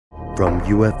From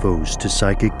UFOs to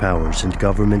psychic powers and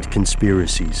government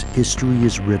conspiracies, history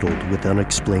is riddled with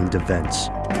unexplained events.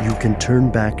 You can turn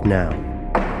back now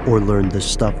or learn the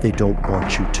stuff they don't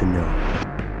want you to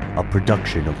know. A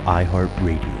production of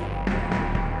iHeartRadio.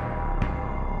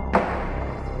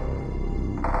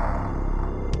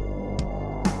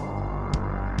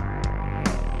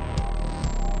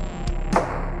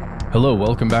 Hello,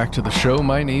 welcome back to the show.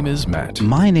 My name is Matt.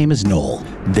 My name is Noel.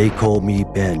 They call me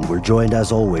Ben. We're joined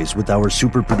as always with our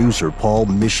super producer, Paul,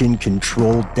 Mission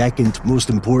Control Deck, and most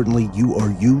importantly, you are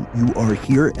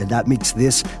here, and that makes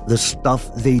this the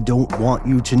stuff they don't want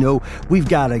you to know. We've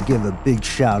got to give a big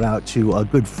shout out to a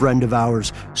good friend of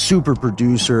ours, super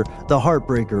producer, the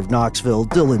heartbreaker of Knoxville,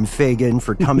 Dylan Fagan,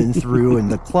 for coming through in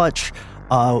the clutch.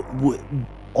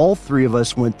 All three of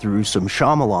us went through some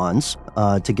Shyamalans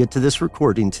to get to this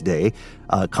recording today.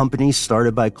 Companies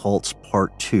Started by Cults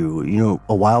Part 2. You know,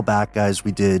 a while back, guys,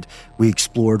 we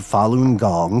explored Falun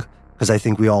Gong, because I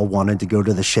think we all wanted to go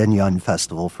to the Shenyang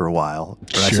Festival for a while.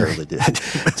 Or Sure. I certainly did.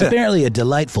 It's apparently a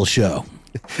delightful show.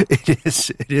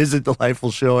 It is a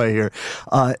delightful show, I hear.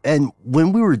 And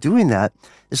when we were doing that,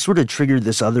 it sort of triggered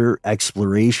this other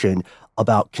exploration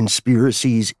about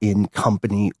conspiracies in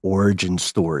company origin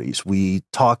stories. We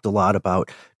talked a lot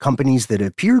about companies that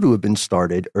appear to have been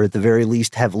started, or at the very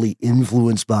least heavily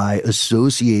influenced by,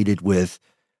 associated with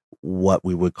what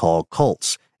we would call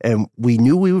cults. And we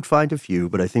knew we would find a few,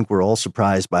 but I think we're all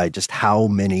surprised by just how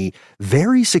many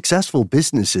very successful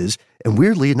businesses, and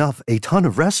weirdly enough, a ton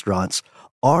of restaurants,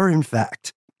 are in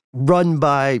fact run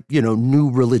by,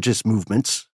 new religious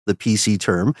movements, the PC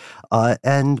term,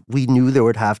 and we knew there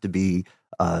would have to be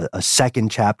a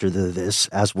second chapter to this,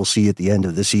 as we'll see at the end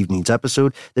of this evening's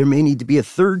episode. There may need to be a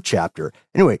third chapter.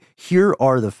 Anyway, here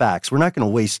are the facts. We're not going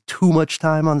to waste too much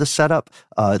time on the setup.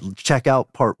 Check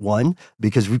out part 1,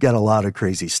 because we've got a lot of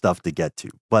crazy stuff to get to.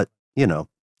 But, you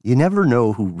never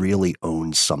know who really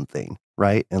owns something,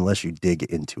 right? Unless you dig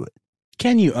into it.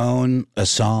 Can you own a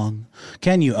song?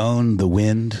 Can you own the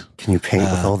wind? Can you paint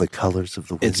with all the colors of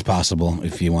the wind? It's possible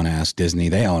if you want to ask Disney.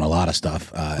 They own a lot of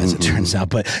stuff, as it turns out.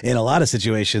 But in a lot of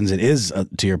situations, it is,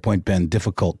 to your point, Ben,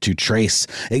 difficult to trace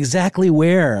exactly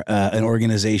where an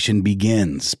organization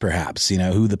begins, perhaps,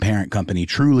 who the parent company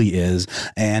truly is.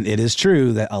 And it is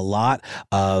true that a lot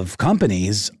of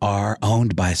companies are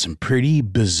owned by some pretty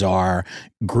bizarre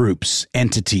groups,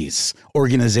 entities,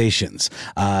 organizations.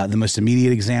 The most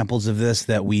immediate examples of this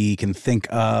that we can think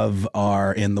of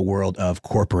are in the world of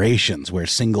corporations, where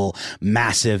single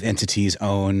massive entities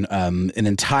own an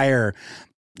entire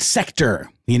sector,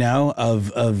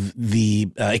 of the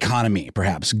economy,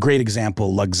 perhaps. Great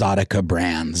example, Luxottica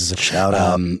Brands. Shout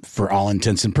out. For all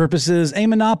intents and purposes, a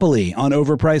monopoly on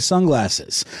overpriced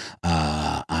sunglasses.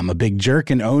 I'm a big jerk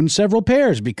and own several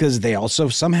pairs because they also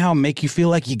somehow make you feel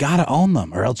like you gotta own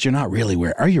them, or else you're not really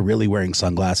are you really wearing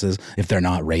sunglasses if they're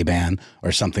not Ray-Ban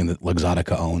or something that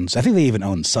Luxottica owns? I think they even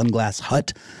own Sunglass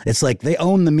Hut. It's like they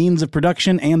own the means of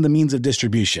production and the means of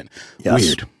distribution. Yes.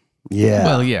 Weird. Yeah.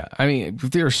 Well, yeah. I mean,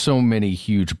 there are so many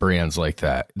huge brands like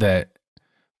that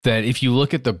if you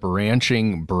look at the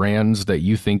branching brands that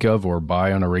you think of or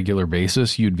buy on a regular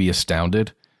basis, you'd be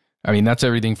astounded. I mean, that's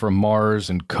everything from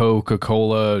Mars and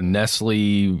Coca-Cola,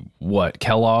 Nestle,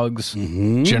 Kellogg's,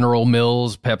 General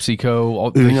Mills,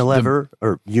 PepsiCo.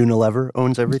 Unilever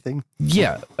owns everything.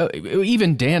 Yeah,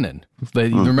 even Dannon.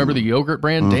 You remember the yogurt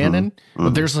brand Dannon?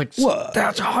 But there's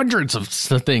that's hundreds of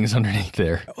things underneath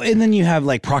there. And then you have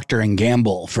like Procter and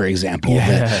Gamble, for example.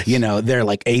 Yes. That, they're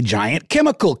like a giant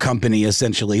chemical company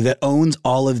essentially that owns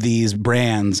all of these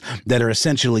brands that are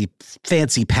essentially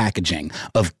fancy packaging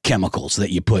of chemicals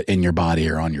that you put in your body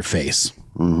or on your face.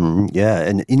 Yeah,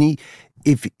 and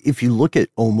if you look at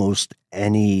almost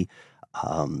any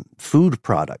food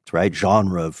product, right,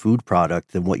 genre of food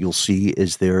product, then what you'll see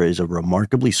is there is a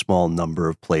remarkably small number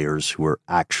of players who are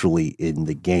actually in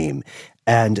the game.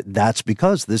 And that's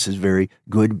because this is very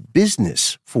good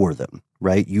business for them,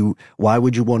 right? Why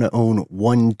would you want to own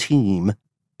one team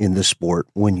in the sport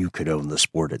when you could own the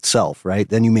sport itself, right?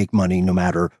 Then you make money no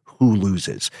matter who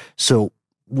loses. So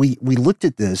we looked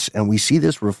at this and we see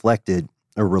this reflected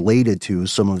or related to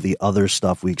some of the other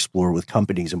stuff we explore with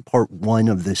companies. In part 1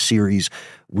 of this series,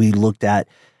 we looked at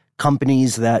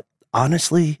companies that,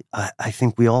 honestly, I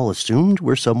think we all assumed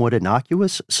were somewhat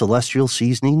innocuous. Celestial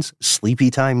Seasonings, Sleepy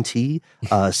Time Tea,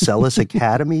 Celis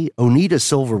Academy, Oneida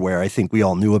Silverware, I think we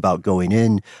all knew about going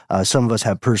in. Some of us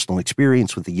have personal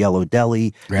experience with the Yellow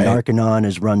Deli. Right. Narconon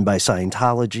is run by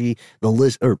Scientology.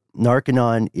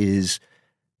 Narconon is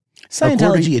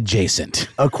Scientology adjacent.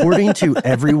 According to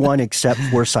everyone except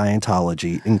for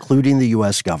Scientology, including the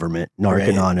U.S. government,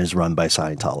 Narconon is run by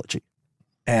Scientology.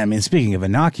 I mean, speaking of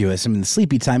innocuous, I mean, the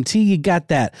Sleepy Time tea, you got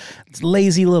that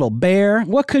lazy little bear.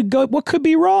 What could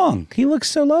be wrong? He looks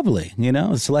so lovely,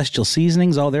 the Celestial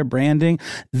Seasonings, all their branding.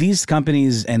 These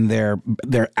companies and their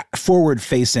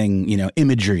forward-facing,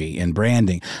 imagery and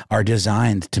branding are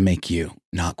designed to make you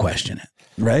not question it,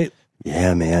 right?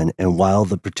 Yeah, man. And while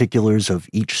the particulars of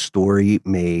each story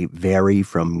may vary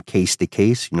from case to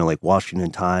case, like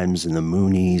Washington Times and the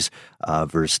Moonies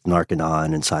versus Narconon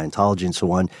and Scientology and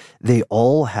so on, they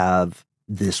all have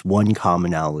this one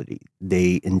commonality.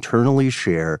 They internally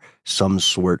share some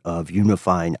sort of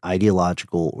unifying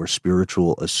ideological or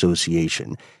spiritual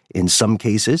association. In some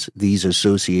cases, these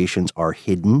associations are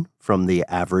hidden from the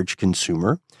average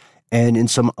consumer. And in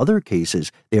some other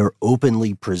cases, they are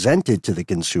openly presented to the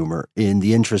consumer in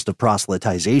the interest of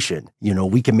proselytization.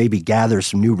 We can maybe gather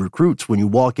some new recruits. When you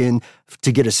walk in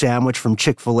to get a sandwich from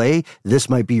Chick-fil-A, this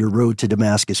might be your road to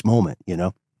Damascus moment,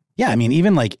 Yeah, I mean,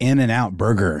 even like In-N-Out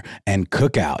Burger and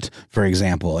Cookout, for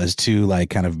example, as two like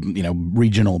kind of,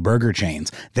 regional burger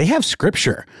chains, they have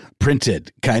scripture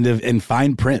printed kind of in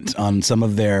fine print on some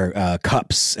of their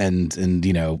cups and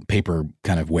paper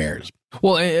kind of wares.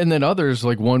 Well, and then others,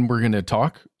 like one we're going to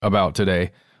talk about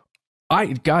today.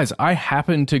 I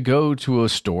happened to go to a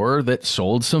store that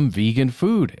sold some vegan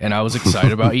food, and I was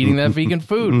excited about eating that vegan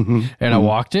food. And I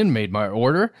walked in, made my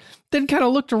order, then kind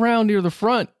of looked around near the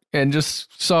front and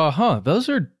just saw, those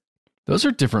are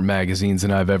different magazines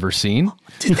than I've ever seen.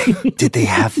 Did they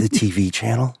have the TV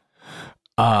channel?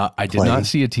 I did not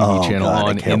see a TV channel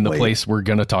on in the place we're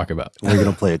going to talk about. We're going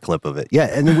to play a clip of it. Yeah.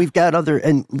 And then we've got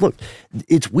and look,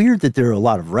 it's weird that there are a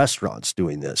lot of restaurants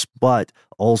doing this, but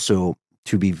also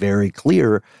to be very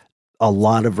clear, a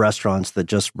lot of restaurants that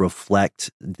just reflect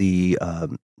the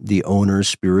owner's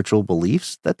spiritual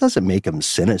beliefs, that doesn't make them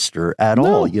sinister at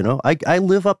all. I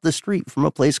live up the street from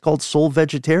a place called Soul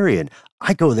Vegetarian.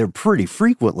 I go there pretty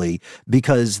frequently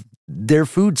because their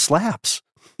food slaps.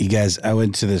 You guys, I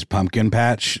went to this pumpkin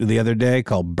patch the other day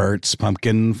called Bert's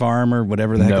Pumpkin Farm or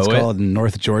whatever the heck it's called in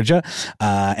North Georgia.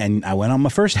 And I went on my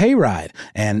first hayride.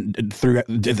 And through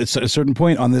at a certain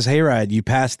point on this hayride, you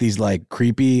pass these like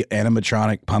creepy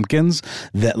animatronic pumpkins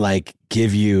that like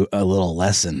give you a little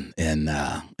lesson in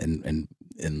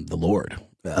the Lord.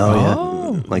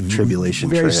 Like Tribulation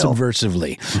very Trail.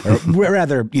 Subversively, or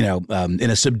rather, in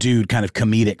a subdued kind of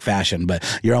comedic fashion. But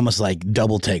you're almost like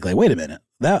double take, like, wait a minute,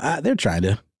 they're trying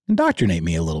to indoctrinate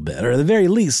me a little bit, or at the very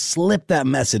least, slip that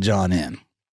message on in.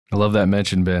 I love that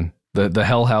mention, Ben. The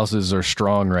hell houses are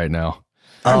strong right now.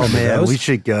 Oh man, we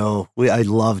should go. I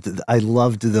loved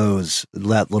those,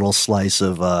 that little slice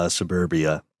of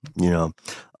suburbia.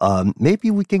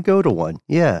 Maybe we can go to one.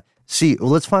 Yeah. See,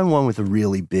 let's find one with a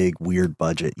really big, weird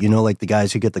budget. Like the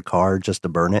guys who get the car just to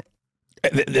burn it.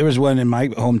 There was one in my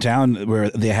hometown where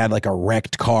they had like a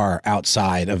wrecked car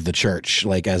outside of the church,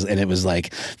 and it was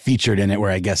like featured in it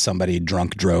where I guess somebody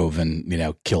drunk drove and,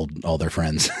 killed all their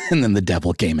friends. And then the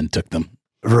devil came and took them.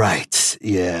 Right.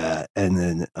 Yeah. And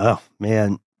then, oh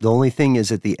man, the only thing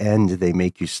is at the end, they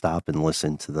make you stop and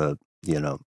listen to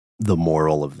the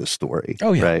moral of the story.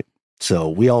 Oh yeah. Right. So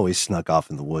we always snuck off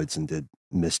in the woods and did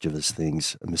mischievous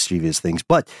things.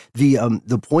 But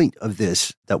the point of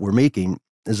this that we're making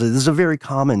is that this is a very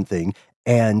common thing.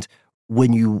 And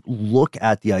when you look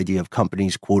at the idea of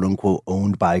companies, quote unquote,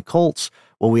 owned by cults,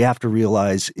 what we have to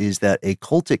realize is that a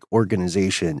cultic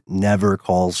organization never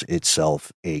calls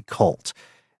itself a cult.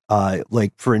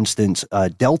 Like, for instance,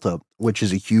 Delta, which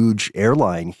is a huge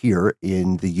airline here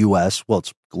in the U.S. Well, it's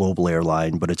a global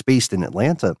airline, but it's based in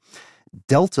Atlanta.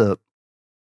 Delta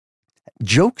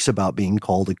jokes about being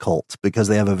called a cult because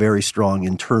they have a very strong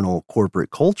internal corporate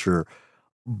culture,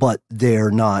 but they're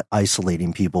not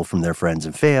isolating people from their friends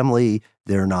and family.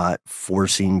 They're not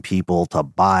forcing people to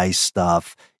buy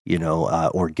stuff,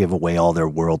 or give away all their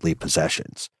worldly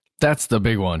possessions. That's the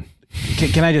big one.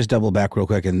 Can I just double back real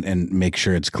quick and make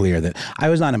sure it's clear that I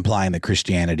was not implying that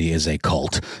Christianity is a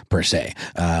cult per se.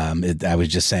 I was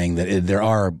just saying that there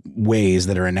are ways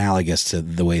that are analogous to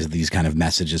the ways that these kind of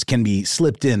messages can be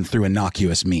slipped in through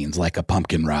innocuous means, like a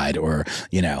pumpkin ride or,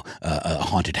 a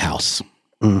haunted house.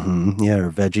 Mm-hmm. Yeah,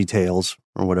 or Veggie Tales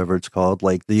or whatever it's called,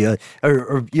 like the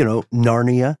or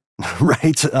Narnia,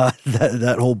 right?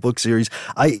 That whole book series.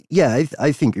 I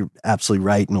think you're absolutely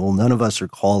right, Noel. None of us are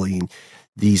calling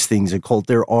these things a cult.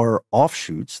 There are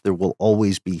offshoots. There will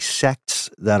always be sects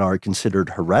that are considered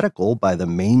heretical by the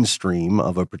mainstream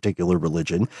of a particular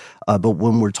religion. But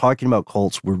when we're talking about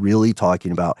cults, we're really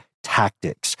talking about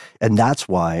tactics, and that's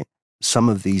why some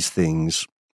of these things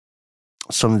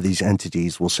some of these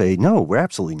entities will say, no, we're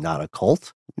absolutely not a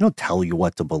cult. We don't tell you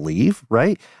what to believe,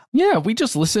 right? Yeah, we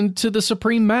just listen to the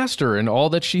Supreme Master and all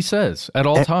that she says at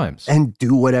all times. And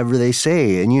do whatever they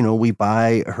say. And, we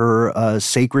buy her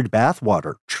sacred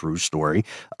bathwater. True story.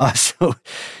 So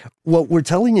what we're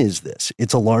telling you is this.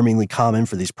 It's alarmingly common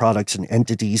for these products and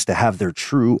entities to have their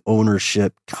true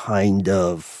ownership kind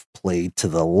of played to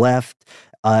the left.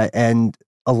 And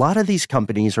a lot of these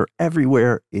companies are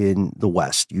everywhere in the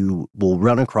West. You will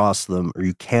run across them, or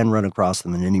you can run across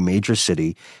them in any major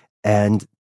city. And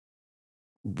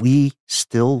we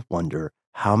still wonder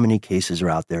how many cases are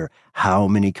out there, how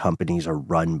many companies are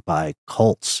run by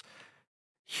cults.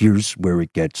 Here's where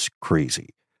it gets crazy.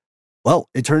 Well,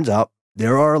 it turns out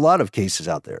there are a lot of cases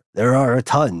out there. There are a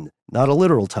ton, not a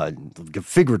literal ton, a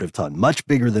figurative ton, much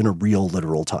bigger than a real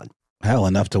literal ton. Hell,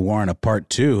 enough to warrant a part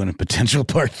 2 and a potential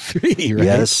part 3, right?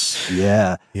 Yes,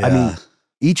 yeah. I mean,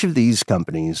 each of these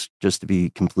companies, just to be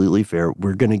completely fair,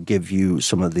 we're going to give you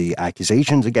some of the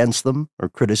accusations against them or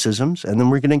criticisms, and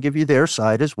then we're going to give you their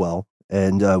side as well.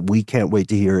 And we can't wait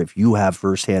to hear if you have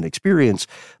firsthand experience,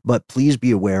 but please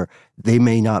be aware they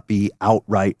may not be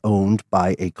outright owned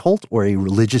by a cult or a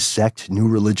religious sect, new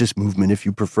religious movement if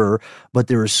you prefer, but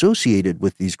they're associated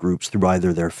with these groups through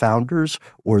either their founders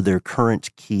or their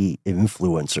current key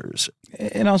influencers.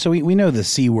 And also, we know the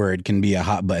C word can be a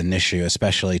hot button issue,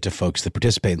 especially to folks that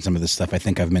participate in some of this stuff. I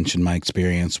think I've mentioned my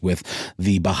experience with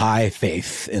the Baha'i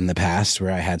faith in the past,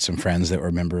 where I had some friends that were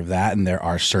a member of that. And there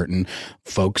are certain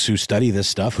folks who study this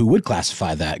stuff who would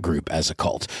classify that group as a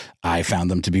cult. I found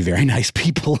them to be very nice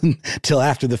people until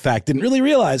after the fact. Didn't really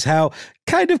realize how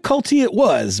kind of culty it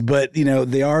was. But,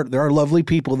 there are lovely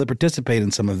people that participate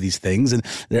in some of these things, and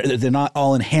they're not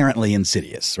all inherently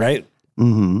insidious, right?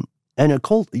 Mm-hmm. And a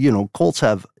cult, cults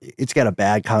it's got a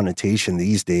bad connotation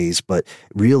these days, but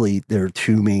really there are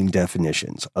two main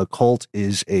definitions. A cult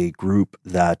is a group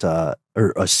that,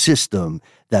 or a system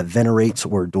that venerates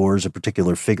or adores a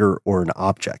particular figure or an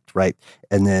object, right?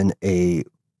 And then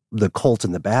the cult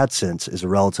in the bad sense is a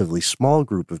relatively small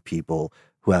group of people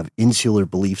who have insular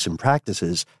beliefs and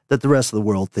practices that the rest of the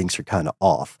world thinks are kind of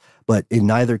off. But in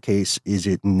neither case is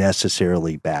it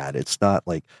necessarily bad. It's not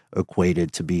like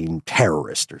equated to being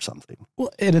terrorist or something. Well,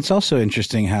 and it's also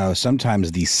interesting how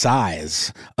sometimes the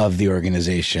size of the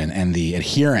organization and the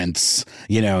adherents,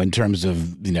 in terms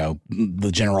of,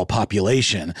 the general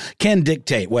population can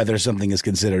dictate whether something is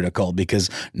considered a cult, because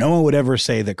no one would ever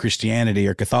say that Christianity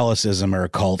or Catholicism are a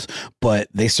cult, but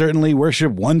they certainly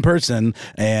worship one person,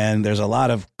 and there's a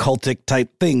lot of cultic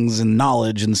type things and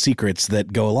knowledge and secrets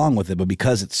that go along with it. But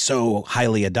because it's so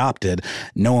highly adopted,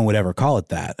 no one would ever call it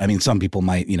that. I mean, some people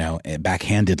might,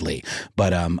 backhandedly,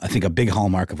 but I think a big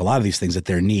hallmark of a lot of these things that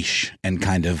they're niche and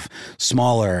kind of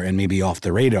smaller and maybe off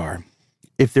the radar.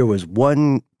 If there was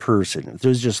one person, if there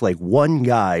was just like one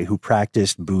guy who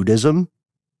practiced Buddhism,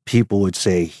 people would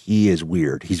say he is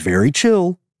weird. He's very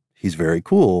chill. He's very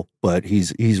cool, but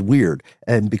he's weird.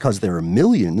 And because there are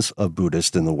millions of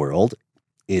Buddhists in the world,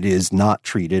 it is not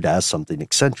treated as something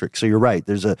eccentric. So you're right.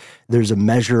 There's a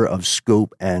measure of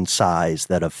scope and size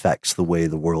that affects the way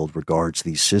the world regards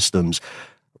these systems.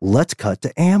 Let's cut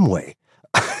to Amway.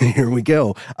 Here we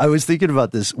go. I was thinking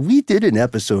about this. We did an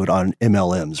episode on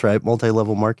MLMs, right?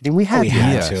 Multi-level marketing. We had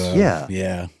to.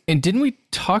 Yeah. And didn't we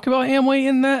talk about Amway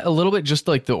in that a little bit, just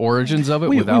like the origins of it?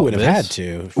 We would have had this?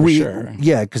 to, for sure.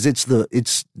 Yeah, because it's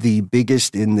the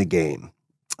biggest in the game.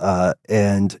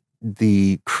 And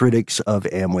the critics of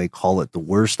Amway call it the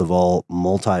worst of all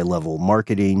multi-level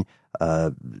marketing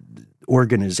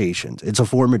organizations. It's a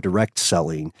form of direct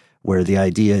selling where the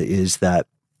idea is that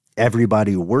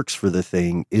everybody who works for the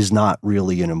thing is not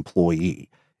really an employee.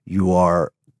 You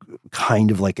are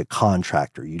kind of like a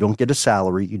contractor. You don't get a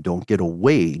salary. You don't get a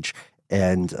wage.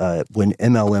 And when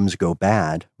MLMs go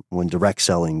bad, when direct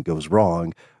selling goes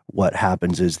wrong, what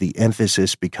happens is the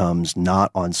emphasis becomes not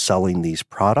on selling these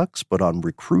products, but on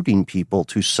recruiting people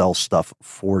to sell stuff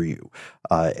for you.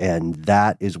 And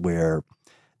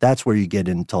that's where you get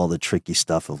into all the tricky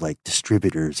stuff of like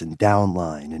distributors and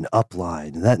downline and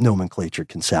upline. And that nomenclature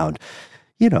can sound,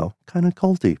 kind of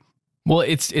culty. Well,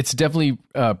 it's definitely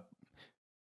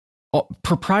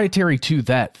proprietary to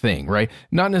that thing, right?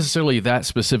 Not necessarily that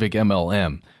specific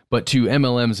MLM, but to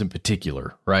MLMs in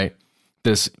particular, right?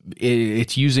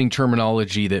 It's using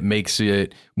terminology that makes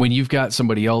it, when you've got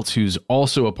somebody else who's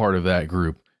also a part of that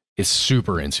group, is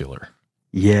super insular.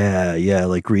 Yeah,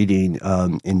 like reading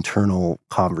internal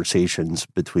conversations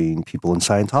between people in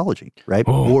Scientology, right?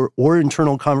 Or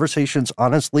internal conversations,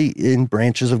 honestly, in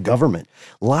branches of government.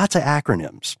 Lots of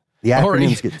acronyms. The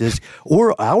acronyms get this,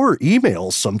 or our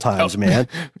emails sometimes, man.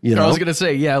 You know, I was gonna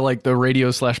say, yeah, like the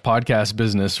radio/podcast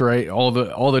business, right? All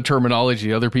the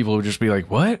terminology. Other people would just be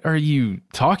like, "What are you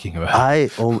talking about?" I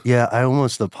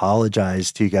almost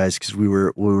apologized to you guys because we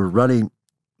were running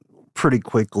pretty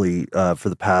quickly for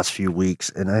the past few weeks,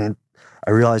 and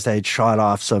I realized I had shot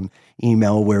off some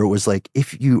email where it was like,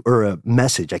 or a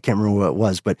message, I can't remember what it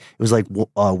was, but it was like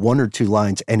 1 or 2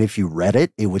 lines. And if you read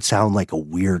it, it would sound like a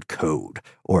weird code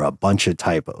or a bunch of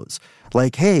typos.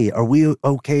 Like, hey, are we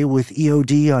okay with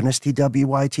EOD on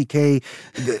stdwytk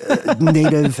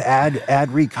native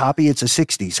ad read copy? It's a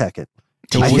 60-second.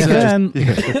 Did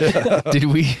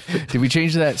we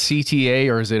change that CTA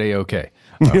or is it A-OK?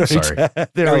 Oh, sorry.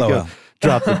 There we go.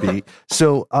 Drop the beat.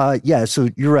 So, so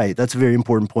you're right. That's a very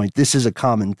important point. This is a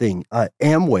common thing.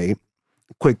 Amway,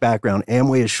 quick background,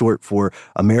 Amway is short for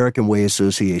American Way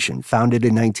Association, founded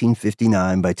in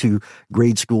 1959 by 2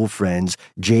 grade school friends,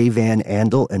 Jay Van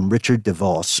Andel and Richard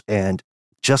DeVos. And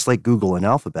just like Google and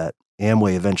Alphabet,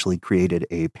 Amway eventually created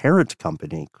a parent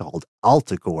company called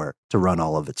Alticor to run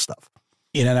all of its stuff.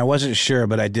 You know, and I wasn't sure,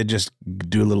 but I did just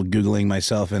do a little Googling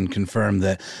myself and confirm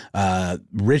that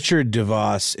Richard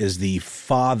DeVos is the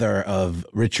father of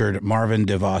Richard Marvin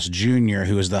DeVos Jr.,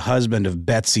 who is the husband of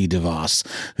Betsy DeVos,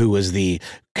 who was the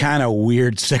kind of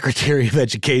weird Secretary of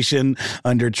Education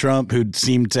under Trump, who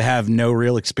seemed to have no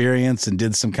real experience and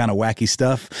did some kind of wacky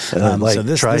stuff.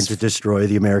 Trying to destroy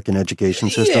the American education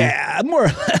system. Yeah, more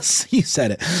or less. You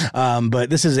said it. But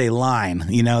this is a line,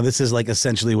 you know, this is like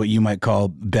essentially what you might call,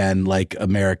 Ben, like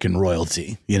American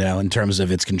royalty, you know, in terms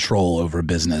of its control over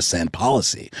business and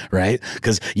policy, right?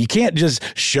 Because you can't just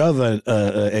shove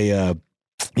a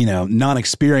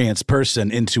non-experienced person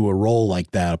into a role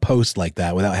like that, a post like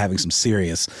that, without having some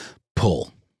serious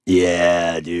pull.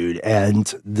 Yeah, dude.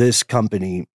 And this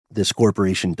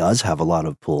corporation does have a lot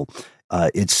of pull.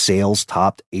 Its sales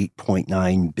topped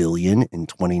 $8.9 billion in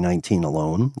 2019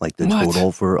 alone, like the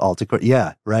total for Alticor.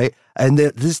 Yeah, right. And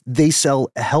they sell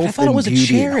health and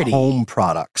beauty and home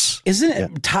products. Isn't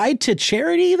it tied to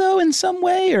charity though in some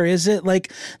way, or is it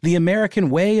like the American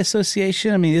Way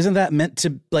Association? I mean, isn't that meant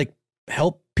to like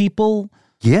help people?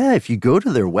 Yeah, if you go to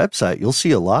their website, you'll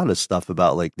see a lot of stuff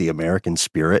about like the American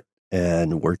spirit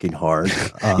and working hard.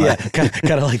 Yeah,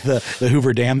 kind of like the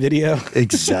Hoover Dam video.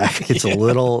 Exactly. It's a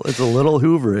little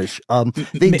Hooverish.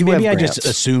 Maybe I just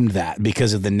assumed that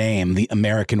because of the name, the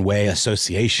American Way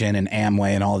Association and Amway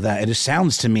and all of that. It just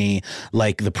sounds to me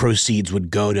like the proceeds would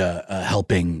go to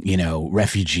helping,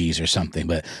 refugees or something,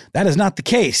 but that is not the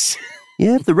case.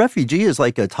 Yeah, if the refugee is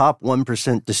like a top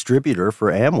 1% distributor for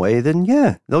Amway, then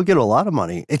yeah, they'll get a lot of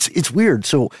money. It's weird.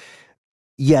 So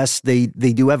yes, they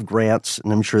do have grants,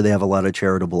 and I'm sure they have a lot of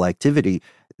charitable activity.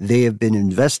 They have been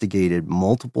investigated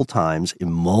multiple times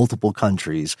in multiple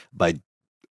countries by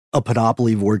a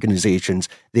panoply of organizations.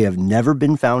 They have never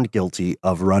been found guilty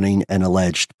of running an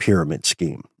alleged pyramid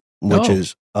scheme, which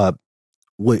is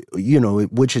what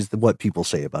people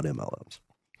say about MLMs.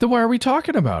 Then why are we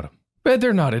talking about them? But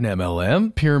they're not an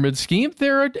MLM pyramid scheme.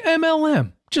 They're an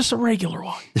MLM, just a regular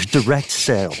one. They're direct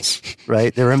sales,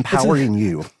 right? They're empowering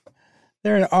you.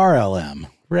 They're an RLM,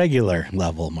 regular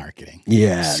level marketing.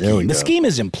 Yeah, scheme. there we go. The scheme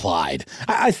is implied.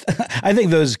 I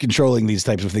think those controlling these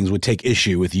types of things would take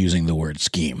issue with using the word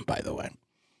scheme, by the way.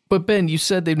 But Ben, you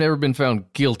said they've never been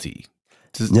found guilty.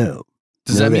 Does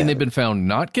that mean they've been found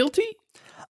not guilty?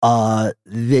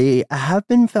 They have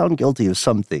been found guilty of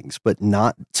some things, but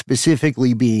not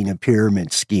specifically being a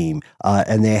pyramid scheme.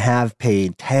 And they have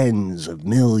paid tens of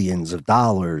millions of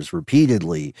dollars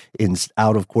repeatedly in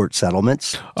out-of-court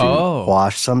settlements to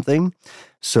quash something.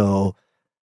 So,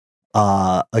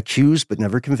 accused but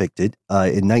never convicted.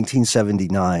 In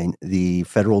 1979, the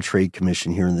Federal Trade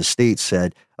Commission here in the States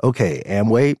said, okay,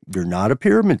 Amway, you're not a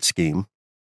pyramid scheme,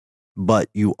 but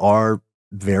you are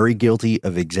very guilty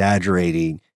of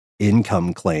exaggerating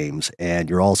income claims, and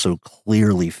you're also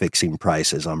clearly fixing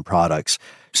prices on products.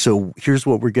 So here's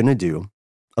what we're going to do.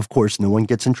 Of course, no one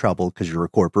gets in trouble because you're a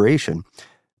corporation,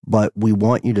 but we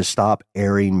want you to stop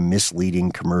airing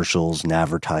misleading commercials and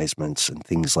advertisements and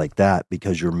things like that,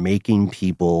 because you're making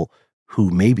people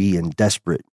who may be in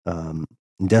desperate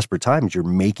times, you're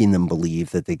making them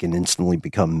believe that they can instantly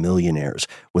become millionaires,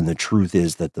 when the truth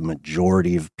is that the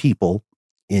majority of people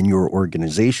in your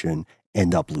organization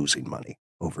end up losing money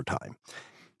over time.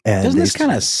 And doesn't this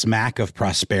kind of smack of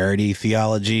prosperity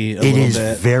theology a it little is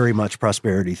bit? very much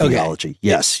prosperity theology. Okay.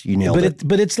 Yes, you nailed it.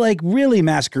 But it's like really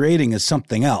masquerading as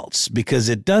something else because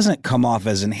it doesn't come off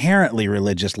as inherently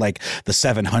religious like the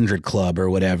 700 Club or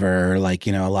whatever, or like,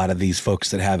 you know, a lot of these folks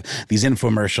that have these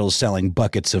infomercials selling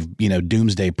buckets of, you know,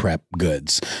 doomsday prep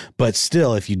goods. But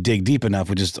still, if you dig deep enough,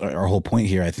 which is our whole point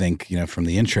here, I think, you know, from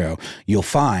the intro, you'll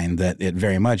find that it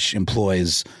very much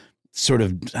employs sort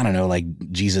of, I don't know, like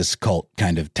Jesus cult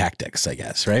kind of tactics, I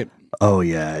guess, right? Oh,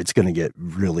 yeah. It's going to get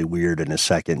really weird in a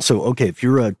second. So, okay, if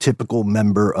you're a typical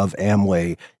member of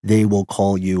Amway, they will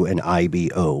call you an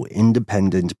IBO,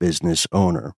 independent business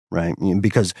owner, right?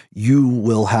 Because you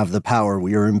will have the power.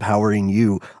 We are empowering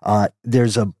you.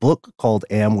 There's a book called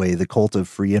Amway, The Cult of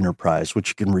Free Enterprise,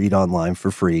 which you can read online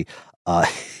for free.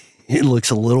 It looks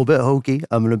a little bit hokey,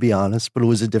 I'm going to be honest, but it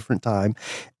was a different time.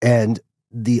 And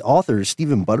the author,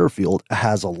 Stephen Butterfield,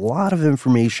 has a lot of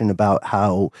information about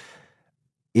how,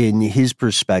 in his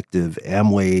perspective,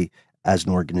 Amway as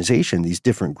an organization, these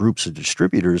different groups of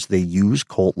distributors, they use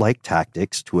cult-like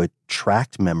tactics to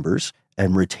attract members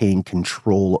and retain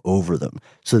control over them.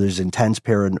 So there's intense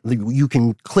you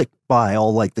can click by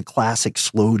all like the classic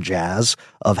slow jazz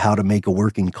of how to make a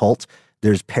working cult.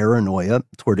 There's paranoia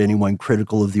toward anyone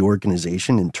critical of the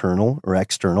organization, internal or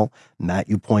external. Matt,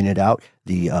 you pointed out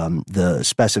the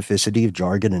specificity of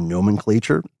jargon and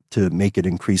nomenclature to make it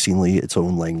increasingly its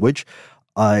own language.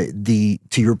 To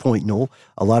your point, Noel,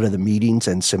 a lot of the meetings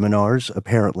and seminars,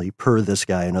 apparently, per this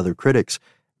guy and other critics,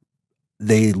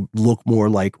 they look more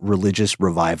like religious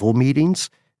revival meetings.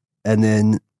 And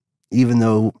then, even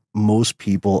though most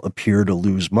people appear to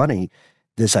lose money,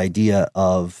 this idea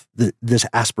of this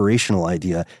aspirational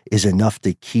idea is enough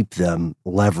to keep them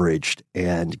leveraged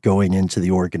and going into the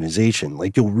organization.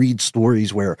 Like you'll read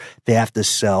stories where they have to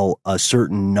sell a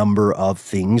certain number of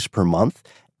things per month,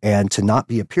 and to not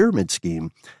be a pyramid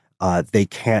scheme, they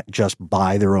can't just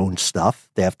buy their own stuff.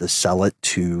 They have to sell it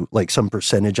to, like, some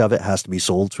percentage of it has to be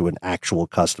sold to an actual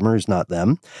customer who's not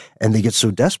them. And they get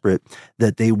so desperate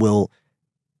that they will,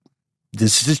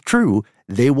 this is true,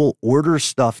 they will order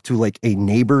stuff to like a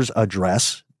neighbor's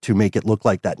address to make it look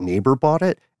like that neighbor bought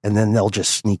it. And then they'll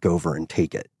just sneak over and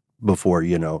take it before,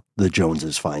 you know, the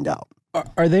Joneses find out.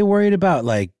 Are they worried about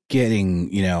like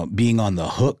getting, you know, being on the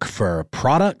hook for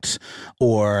product,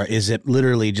 or is it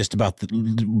literally just about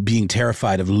being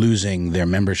terrified of losing their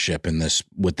membership in this,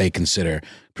 what they consider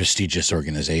prestigious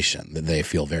organization that they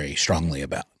feel very strongly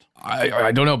about?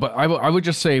 I don't know, but I would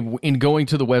just say in going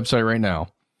to the website right now,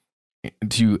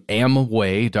 to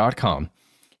amway.com,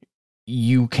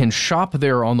 you can shop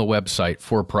there on the website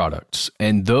for products,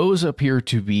 and those appear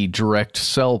to be direct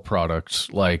sell products.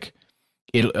 Like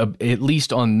it, at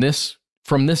least on this,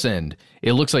 from this end,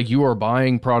 it looks like you are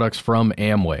buying products from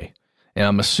Amway, and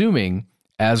I'm assuming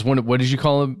as one, what did you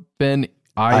call them, Ben?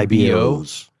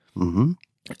 IBOs. Mm-hmm.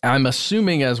 I'm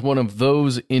assuming as one of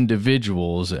those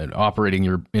individuals and operating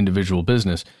your individual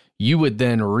business, you would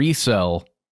then resell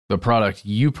the product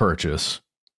you purchase.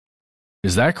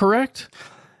 Is that correct?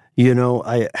 You know,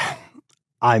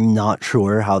 I'm not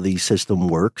sure how the system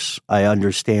works. I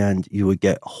understand you would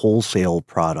get wholesale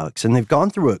products, and they've gone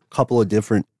through a couple of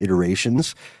different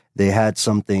iterations. They had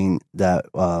something that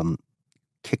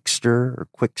Kickster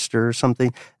or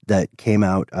something that came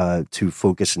out to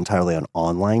focus entirely on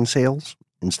online sales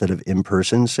instead of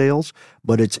in-person sales,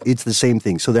 but it's the same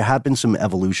thing. So there have been some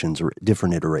evolutions or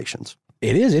different iterations.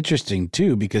 It is interesting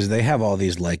too, because they have all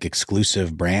these like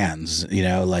exclusive brands, you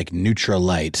know, like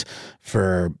Nutrilite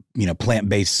for, you know,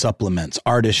 plant-based supplements,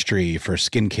 Artistry for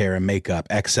skincare and makeup,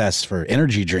 XS for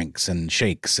energy drinks and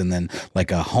shakes, and then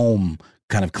like a home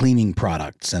kind of cleaning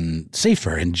products, and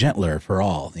safer and gentler for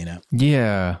all, you know?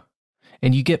 Yeah.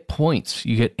 And you get points.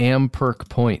 You get AmPerk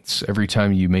points every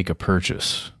time you make a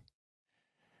purchase.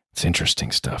 It's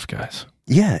interesting stuff, guys.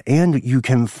 Yeah. And you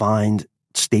can find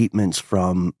statements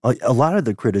from a lot of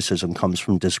the criticism comes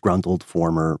from disgruntled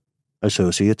former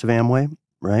associates of Amway,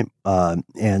 right?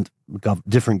 And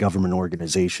different government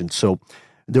organizations. So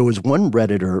there was one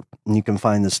Redditor, and you can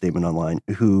find this statement online,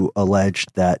 who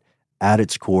alleged that at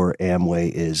its core,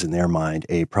 Amway is, in their mind,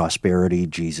 a prosperity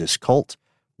Jesus cult.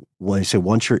 Well, they say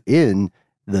once you're in,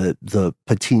 the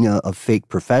patina of fake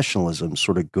professionalism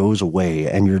sort of goes away,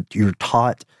 and you're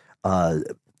taught a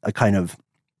kind of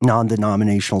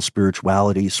non-denominational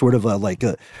spirituality, sort of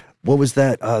what was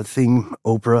that thing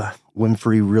Oprah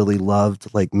Winfrey really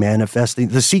loved, like manifesting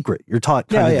The Secret. You're taught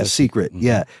The Secret. Mm-hmm.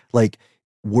 Yeah. Like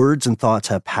words and thoughts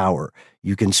have power.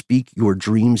 You can speak your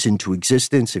dreams into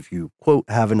existence if you, quote,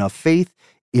 have enough faith.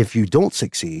 If you don't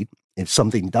succeed, if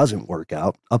something doesn't work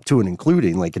out, up to and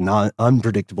including like a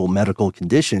unpredictable medical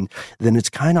condition, then it's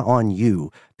kind of on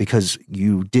you because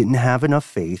you didn't have enough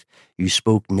faith. You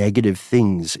spoke negative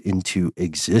things into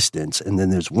existence. And then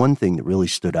there's one thing that really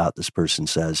stood out. This person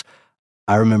says,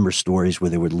 I remember stories where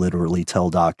they would literally tell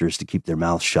doctors to keep their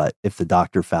mouth shut if the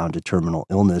doctor found a terminal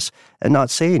illness and not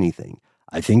say anything.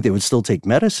 I think they would still take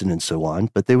medicine and so on,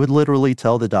 but they would literally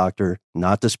tell the doctor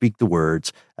not to speak the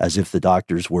words as if the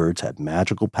doctor's words had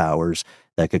magical powers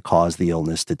that could cause the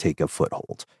illness to take a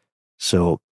foothold.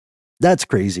 So that's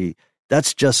crazy.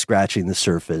 That's just scratching the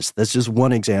surface. That's just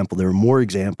one example. There are more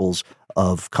examples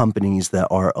of companies that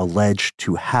are alleged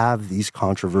to have these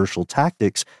controversial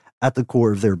tactics at the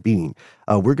core of their being.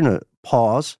 We're going to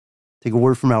pause, take a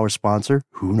word from our sponsor.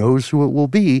 Who knows who it will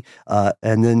be?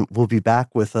 And then we'll be back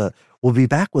with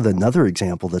another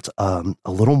example that's a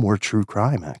little more true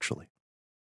crime, actually.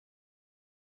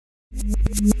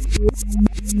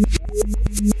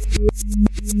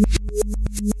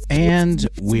 And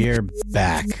we're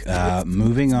back.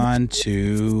 Moving on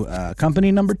to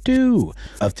company number 2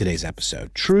 of today's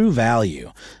episode, True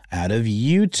Value, out of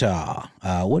Utah.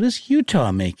 What does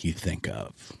Utah make you think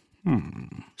of?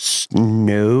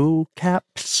 Snow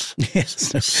caps?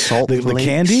 Yes. Salt the lakes?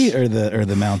 candy or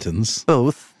the mountains?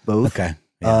 Both. Okay.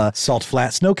 Yeah. Salt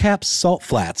flats, snow caps, salt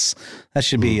flats. That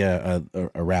should be a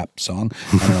rap song.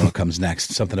 I don't know what comes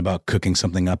next. Something about cooking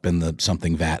something up in the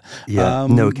something vat. Yeah,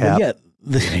 no cap. Yeah,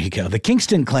 there you go. The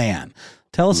Kingston Clan.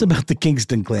 Tell us about the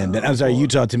Kingston Clan. I'm sorry,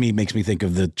 Utah to me makes me think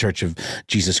of the Church of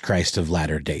Jesus Christ of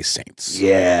Latter-day Saints.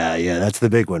 Yeah, that's the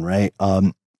big one, right?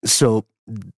 So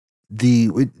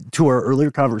to our earlier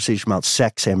conversation about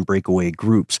sex and breakaway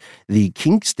groups, the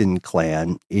Kingston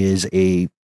Clan is a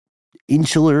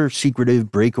insular,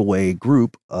 secretive breakaway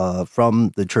group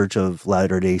from the Church of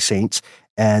Latter-day Saints,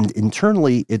 and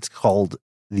internally it's called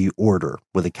the Order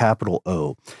with a capital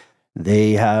O.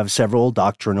 They have several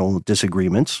doctrinal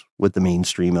disagreements with the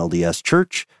mainstream LDS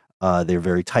Church. They're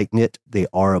very tight-knit. They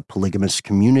are a polygamous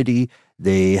community.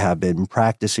 They have been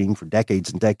practicing for decades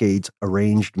and decades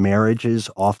arranged marriages,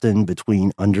 often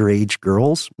between underage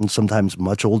girls and sometimes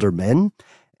much older men.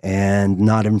 And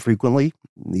not infrequently,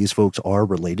 these folks are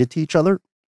related to each other.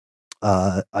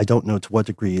 I don't know to what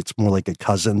degree it's more like a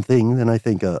cousin thing than I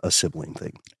think a sibling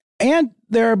thing. And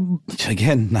there are,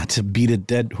 again, not to beat a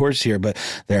dead horse here, but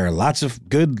there are lots of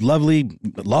good, lovely,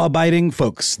 law-abiding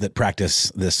folks that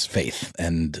practice this faith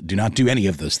and do not do any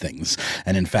of those things.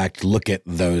 And in fact, look at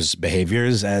those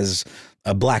behaviors as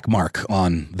a black mark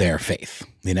on their faith.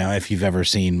 You know, if you've ever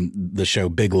seen the show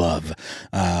Big Love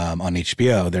on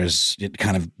HBO, it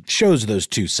kind of shows those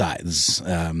two sides,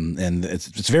 and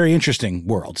it's a very interesting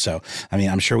world. So, I mean,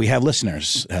 I'm sure we have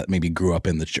listeners that maybe grew up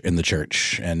in the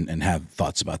church and have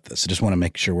thoughts about this. I just want to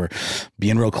make sure we're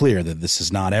being real clear that this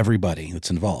is not everybody that's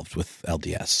involved with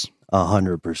LDS.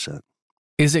 100%.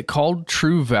 Is it called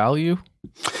True Value?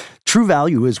 True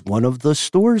Value is one of the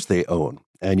stores they own.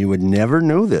 And you would never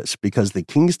know this because the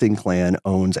Kingston Clan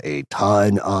owns a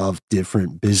ton of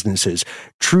different businesses.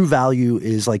 True Value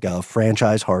is like a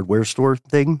franchise hardware store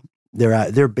thing.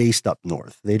 They're based up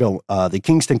north. They don't. The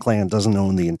Kingston Clan doesn't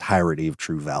own the entirety of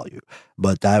True Value,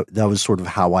 but that was sort of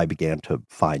how I began to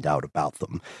find out about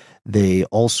them. They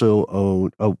also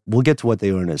own. Oh, we'll get to what they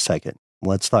own in a second.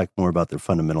 Let's talk more about their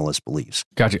fundamentalist beliefs.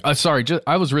 Gotcha. Sorry,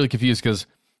 I was really confused because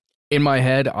in my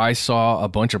head, I saw a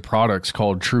bunch of products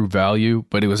called True Value,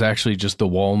 but it was actually just the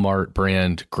Walmart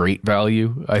brand Great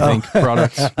Value, I think,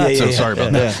 products. Sorry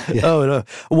about that. Yeah. Oh, no.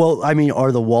 Well, I mean,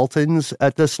 are the Waltons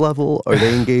at this level? Are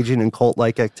they engaging in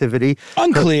cult-like activity?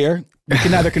 Unclear. We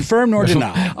can neither confirm nor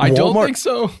deny. I don't think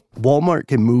so. Walmart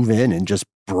can move in and just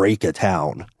break a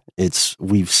town.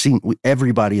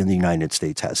 Everybody in the United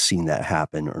States has seen that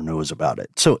happen or knows about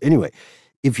it. So anyway,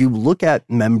 if you look at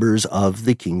members of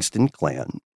the Kingston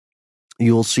Clan,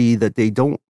 you'll see that they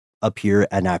don't appear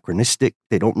anachronistic.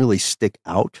 They don't really stick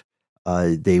out.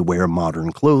 They wear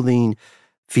modern clothing.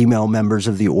 Female members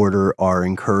of the order are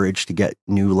encouraged to get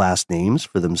new last names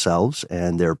for themselves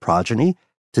and their progeny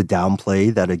to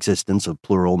downplay that existence of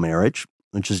plural marriage,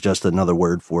 which is just another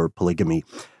word for polygamy.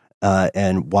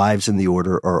 And wives in the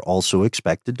order are also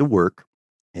expected to work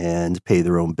and pay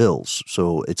their own bills.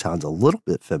 So it sounds a little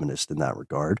bit feminist in that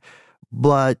regard.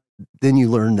 But then you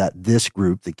learn that this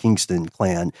group, the Kingston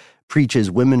Clan, preaches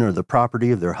women are the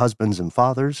property of their husbands and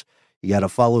fathers. You got to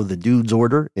follow the dude's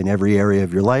order in every area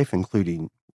of your life, including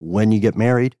when you get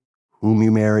married, whom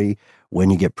you marry, when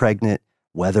you get pregnant,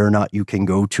 whether or not you can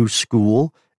go to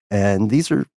school. And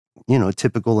these are,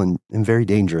 typical and very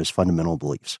dangerous fundamental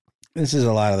beliefs. This is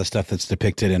a lot of the stuff that's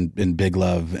depicted in Big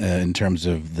Love in terms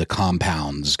of the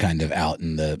compounds kind of out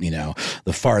in the,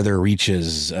 the farther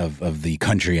reaches of the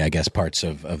country, I guess, parts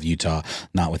of Utah,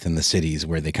 not within the cities,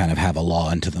 where they kind of have a law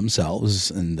unto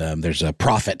themselves. And there's a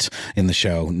prophet in the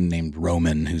show named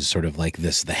Roman who's sort of like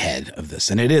the head of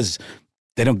this. And it is,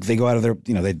 they go out of their,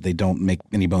 they don't make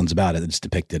any bones about it. It's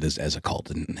depicted as a cult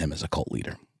and him as a cult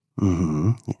leader.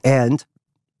 Mm-hmm. And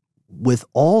with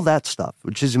all that stuff,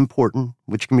 which is important,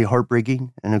 which can be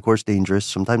heartbreaking and, of course, dangerous,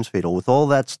 sometimes fatal, with all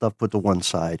that stuff put to one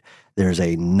side, there's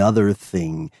another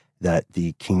thing that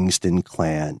the Kingston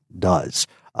clan does.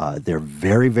 They're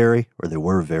they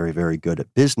were very, very good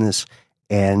at business,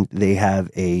 and they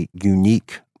have a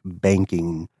unique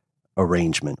banking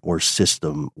arrangement or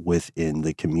system within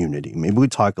the community. Maybe we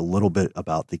talk a little bit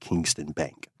about the Kingston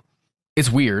Bank. It's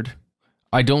weird.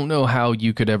 I don't know how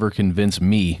you could ever convince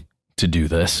me to do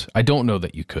this. I don't know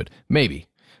that you could. Maybe.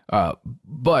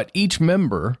 But each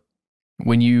member,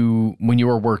 when you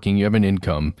are working, you have an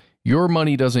income, your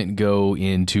money doesn't go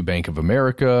into Bank of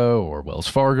America or Wells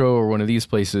Fargo or one of these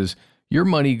places. Your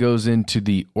money goes into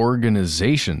the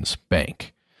organization's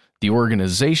bank. The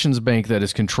organization's bank that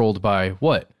is controlled by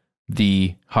what?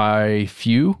 The high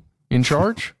few in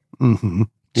charge? Mm-hmm.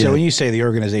 So Yeah. when you say the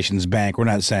organization's bank, we're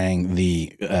not saying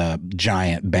the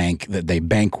giant bank that they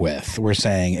bank with. We're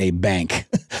saying a bank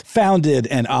founded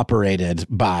and operated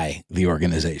by the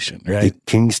organization, right? The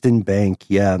Kingston Bank,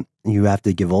 yeah. You have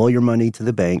to give all your money to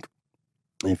the bank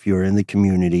if you're in the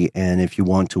community. And if you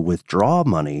want to withdraw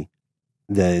money,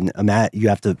 then you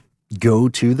have to go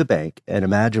to the bank and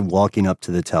imagine walking up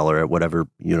to the teller at whatever,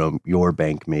 your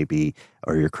bank may be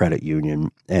or your credit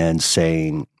union and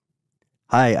saying,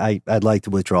 "Hi, I'd like to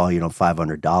withdraw,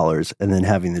 $500, and then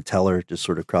having the teller just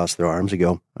sort of cross their arms and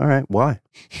go, "All right, why?"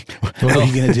 What are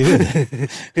you going to do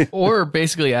with it? Or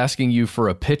basically asking you for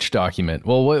a pitch document.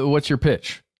 Well, what's your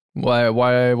pitch? Why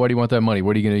do you want that money?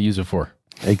 What are you going to use it for?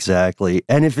 Exactly.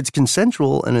 And if it's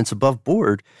consensual and it's above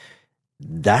board,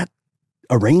 that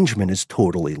arrangement is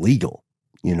totally legal.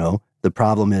 The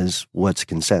problem is, what's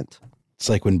consent? It's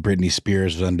like when Britney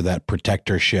Spears was under that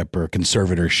protectorship or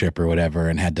conservatorship or whatever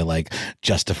and had to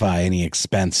justify any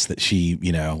expense that she,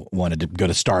 wanted to go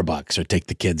to Starbucks or take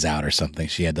the kids out or something.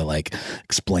 She had to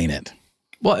explain it.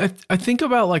 Well, I think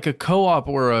about a co-op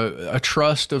or a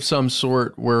trust of some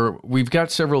sort, where we've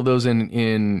got several of those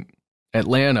in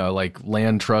Atlanta, like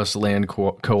land trusts, land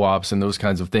co-ops and those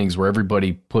kinds of things where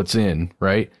everybody puts in,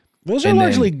 right? Those are And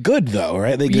largely then- good, though,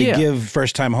 right? They Yeah. give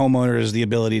first-time homeowners the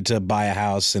ability to buy a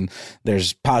house, and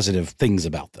there's positive things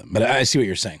about them. But I see what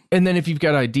you're saying. And then if you've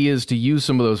got ideas to use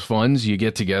some of those funds, you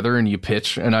get together and you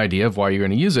pitch an idea of why you're going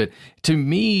to use it. To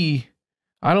me,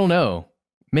 I don't know.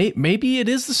 Maybe it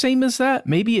is the same as that.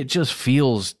 Maybe it just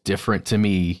feels different to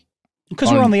me.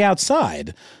 Because we're on the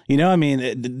outside,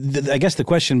 I guess the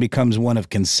question becomes one of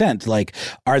consent.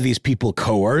 Are these people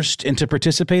coerced into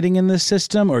participating in this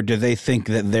system, or do they think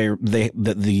that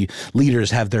that the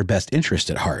leaders have their best interest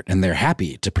at heart and they're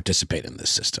happy to participate in this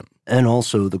system? And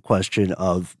also the question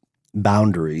of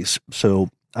boundaries. So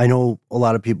I know a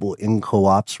lot of people in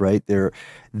co-ops, right?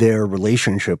 Their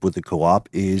relationship with the co-op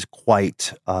is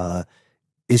quite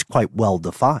well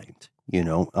defined.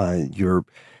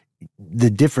 The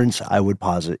difference I would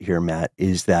posit here, Matt,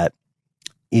 is that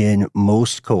in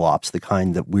most co-ops, the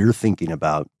kind that we're thinking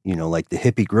about, like the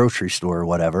hippie grocery store or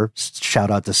whatever,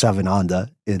 shout out to Seven Onda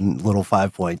in Little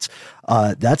 5 Points,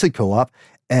 that's a co-op,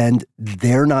 and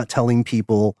they're not telling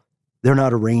people, they're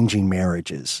not arranging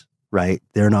marriages, right?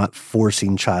 They're not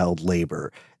forcing child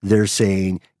labor. They're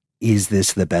saying, is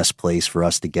this the best place for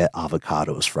us to get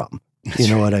avocados from? You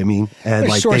know what I mean? And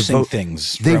They're sourcing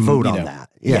things. They vote on that.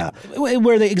 Yeah.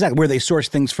 Where they source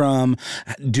things from?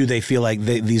 Do they feel like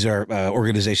these are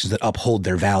organizations that uphold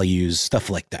their values?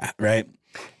 Stuff like that, right?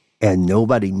 And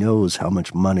nobody knows how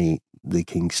much money the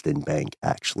Kingston Bank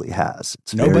actually has.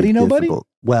 It's Nobody? difficult.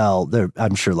 Well,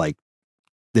 I'm sure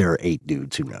there are 8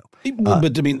 dudes who know.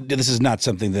 But this is not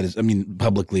something that is,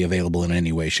 publicly available in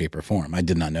any way, shape, or form. I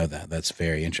did not know that. That's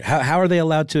very interesting. How are they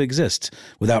allowed to exist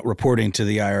without reporting to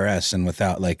the IRS and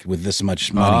without with this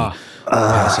much money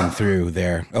passing through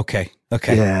there? Okay.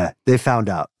 Yeah, they found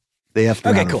out. The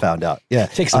FBI cool. found out. Yeah.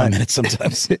 Takes a minute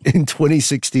sometimes. In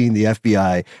 2016, the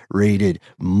FBI raided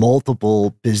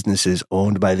multiple businesses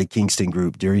owned by the Kingston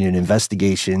Group during an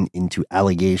investigation into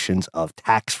allegations of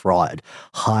tax fraud,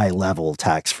 high-level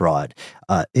tax fraud.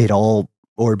 It all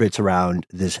orbits around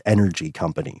this energy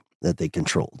company that they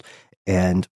controlled.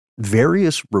 And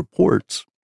various reports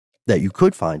that you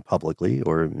could find publicly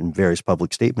or in various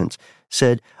public statements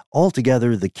said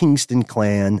altogether the Kingston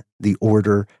clan, the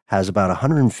order, has about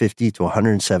 $150 to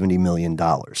 $170 million.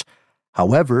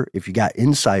 However, if you got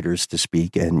insiders to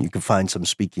speak, and you can find some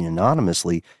speaking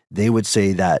anonymously, they would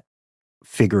say that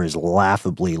figure is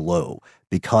laughably low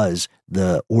because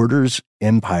the order's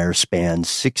empire spans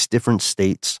 6 different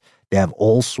states. They have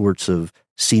all sorts of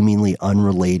seemingly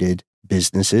unrelated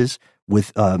businesses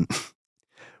with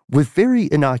very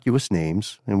innocuous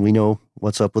names, and we know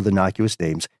what's up with innocuous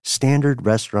names: Standard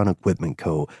Restaurant Equipment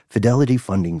Co., Fidelity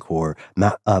Funding Corps,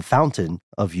 Fountain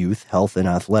of Youth Health and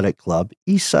Athletic Club,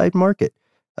 East Side Market.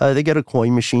 They got a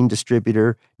coin machine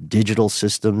distributor, digital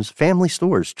systems, family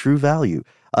stores, True Value.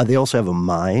 They also have a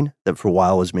mine that for a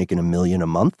while was making $1 million a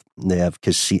month. They have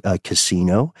a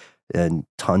casino and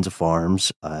tons of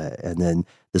farms. And then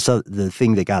the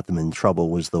thing that got them in trouble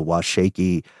was the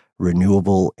Washakie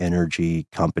Renewable Energy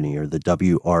Company, or the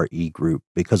WRE Group,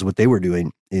 because what they were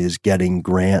doing is getting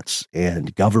grants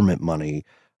and government money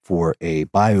for a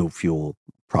biofuel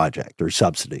project or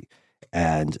subsidy.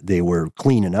 And they were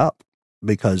cleaning up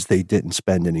because they didn't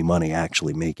spend any money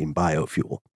actually making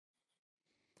biofuel.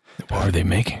 What were they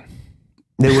making?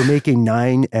 They were making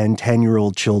 9 and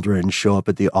 10-year-old children show up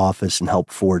at the office and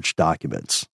help forge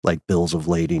documents like bills of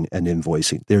lading and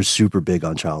invoicing. They're super big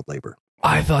on child labor.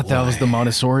 I thought that was the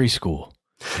Montessori school.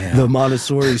 Yeah. The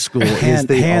Montessori school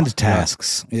hand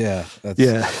tasks. Yeah.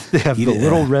 They have the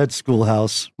little red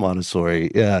schoolhouse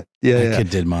Montessori. Yeah. My kid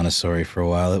did Montessori for a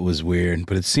while. It was weird,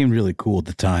 but it seemed really cool at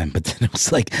the time. But then it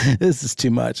was like, this is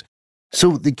too much.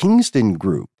 So the Kingston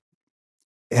Group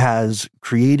has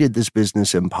created this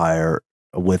business empire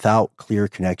without clear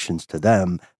connections to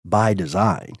them by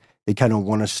design. They kind of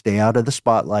want to stay out of the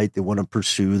spotlight. They want to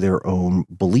pursue their own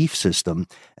belief system.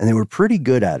 And they were pretty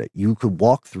good at it. You could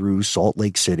walk through Salt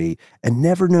Lake City and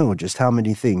never know just how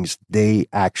many things they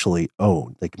actually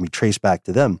own. They can be traced back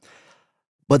to them.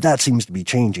 But that seems to be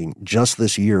changing. Just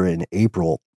this year in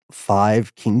April,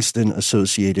 5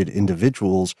 Kingston-associated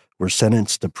individuals were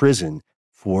sentenced to prison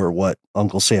for what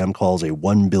Uncle Sam calls a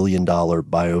 $1 billion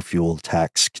biofuel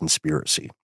tax conspiracy.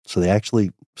 So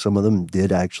some of them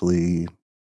did actually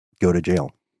go to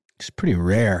jail. It's pretty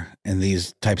rare in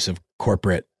these types of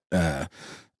corporate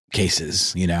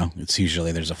cases. It's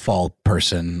usually there's a fall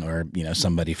person or,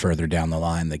 somebody further down the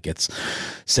line that gets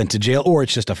sent to jail, or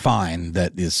it's just a fine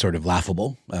that is sort of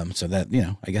laughable. So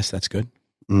that, I guess that's good.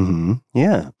 Mm-hmm.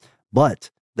 Yeah.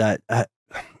 But that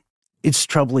it's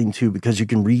troubling too, because you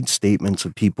can read statements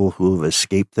of people who have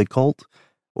escaped the cult,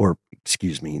 or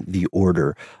the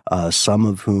order, some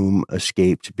of whom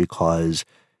escaped because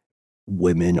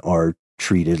women are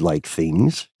treated like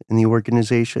things in the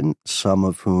organization, some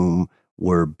of whom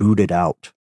were booted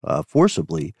out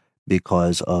forcibly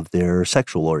because of their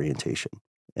sexual orientation.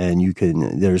 And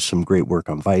there's some great work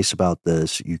on Vice about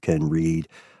this. You can read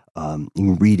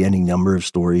any number of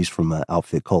stories from an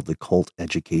outfit called the Cult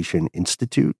Education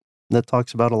Institute that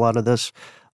talks about a lot of this.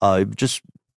 Just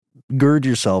gird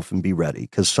yourself and be ready,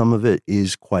 because some of it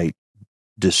is quite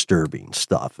disturbing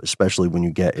stuff, especially when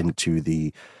you get into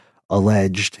the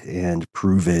alleged and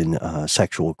proven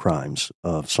sexual crimes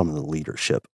of some of the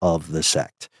leadership of the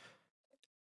sect.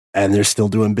 And they're still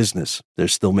doing business. They're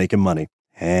still making money,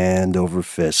 hand over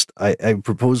fist. I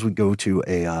propose we go to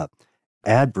a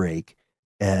ad break.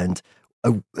 And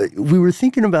we were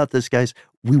thinking about this, guys.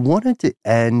 We wanted to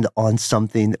end on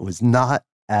something that was not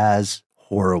as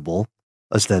horrible,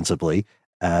 ostensibly,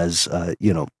 as, a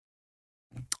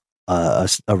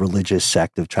religious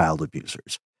sect of child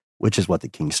abusers, which is what the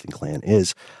Kingston Clan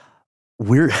is.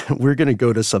 We're going to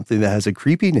go to something that has a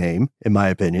creepy name, in my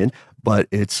opinion, but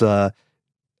it's,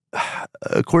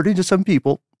 according to some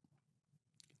people,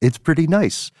 it's pretty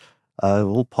nice.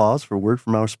 We'll pause for a word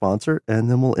from our sponsor,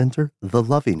 and then we'll enter The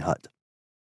Loving Hut.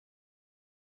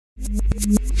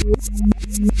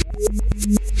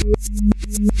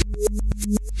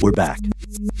 We're back.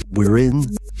 We're in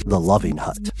The Loving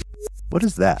Hut. What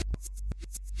is that?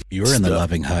 You're in The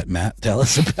Loving Hut, Matt. Tell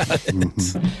us about it.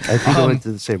 I think I went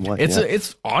to the same one.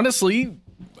 It's honestly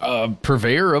a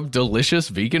purveyor of delicious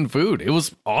vegan food. It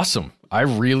was awesome. I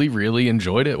really, really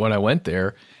enjoyed it when I went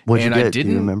there. What'd you get? I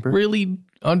didn't really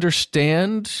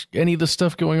understand any of the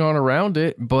stuff going on around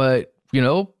it, but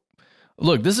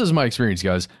look, this is my experience,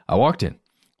 guys. I walked in,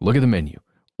 look at the menu,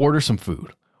 order some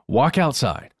food, walk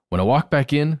outside. When I walk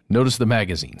back in, notice the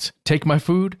magazines, take my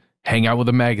food, hang out with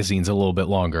the magazines a little bit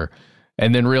longer,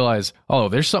 and then realize, oh,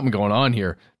 there's something going on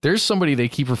here. There's somebody they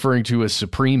keep referring to as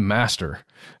Supreme Master.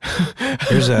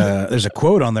 There's a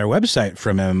quote on their website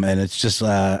from him, and it's just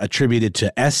attributed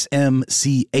to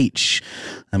SMCH.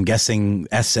 I'm guessing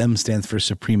SM stands for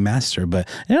Supreme Master, but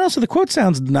and also the quote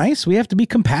sounds nice. We have to be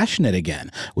compassionate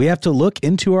again. We have to look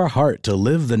into our heart to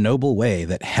live the noble way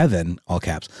that heaven, all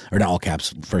caps, or not all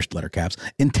caps, first letter caps,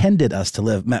 intended us to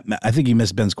live. Matt, I think you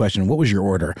missed Ben's question. What was your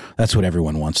order? That's what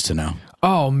everyone wants to know.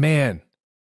 Oh, man.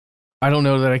 I don't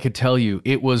know that I could tell you.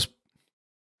 It was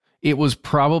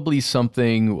probably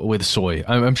something with soy.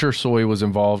 I'm sure soy was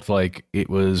involved. Like it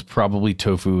was probably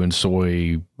tofu and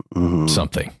soy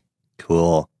something.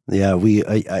 Cool. Yeah,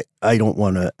 I don't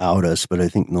want to out us, but I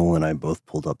think Noel and I both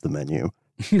pulled up the menu.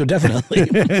 No, definitely.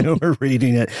 We're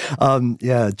reading it.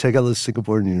 Yeah, check out the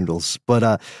Singapore noodles.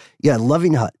 But yeah,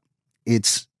 Loving Hut.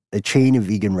 It's a chain of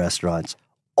vegan restaurants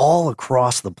all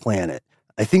across the planet.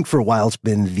 I think for a while it's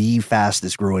been the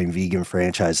fastest growing vegan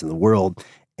franchise in the world.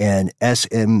 And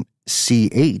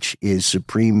SMCH is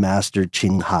Supreme Master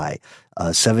Ching Hai,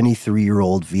 a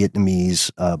 73-year-old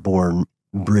Vietnamese-born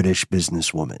British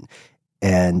businesswoman.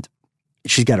 And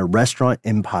she's got a restaurant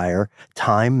empire.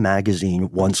 Time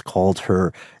magazine once called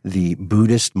her the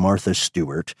Buddhist Martha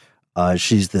Stewart.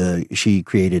 She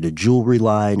created a jewelry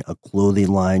line, a clothing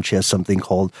line. She has something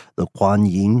called the Kuan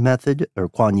Yin method,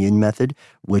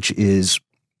 which is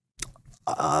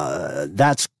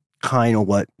that's kind of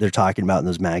what they're talking about in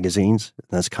those magazines.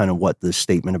 That's kind of what the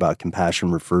statement about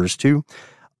compassion refers to.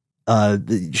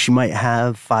 She might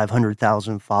have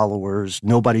 500,000 followers.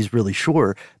 Nobody's really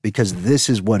sure because this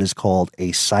is what is called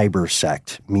a cyber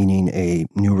sect, meaning a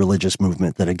new religious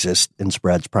movement that exists and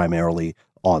spreads primarily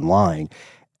online.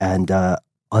 And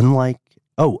and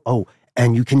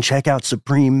you can check out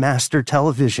Supreme Master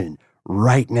Television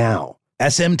right now.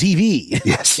 SMTV.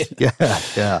 Yes. Yeah.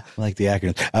 I like the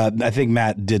acronym. I think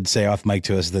Matt did say off mic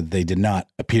to us that they did not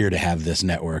appear to have this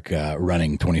network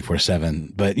running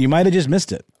 24/7, but you might have just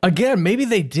missed it. Again, maybe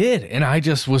they did, and I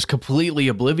just was completely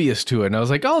oblivious to it. And I was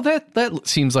like, oh, that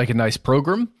seems like a nice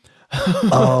program.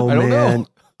 Oh, I don't man.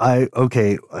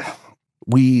 know.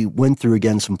 We went through,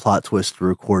 again, some plot twists to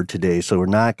record today, so we're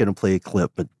not going to play a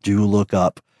clip, but do look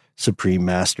up Supreme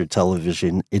Master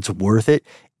Television. It's worth it.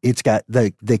 It's got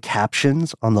the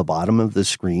captions on the bottom of the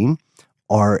screen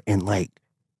are in like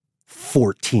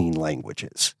 14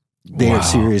 languages. They are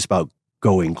serious about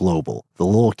going global. The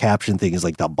little caption thing is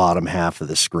like the bottom half of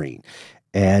the screen.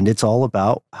 And it's all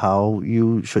about how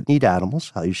you shouldn't eat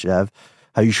animals, how you should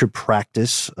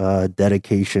practice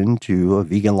dedication to a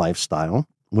vegan lifestyle,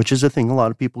 which is a thing a lot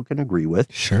of people can agree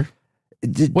with. Sure.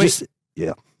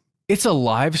 Yeah. It's a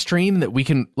live stream that we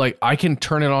can, like, I can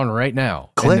turn it on right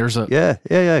now. Click. And there's a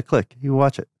Yeah. Click. You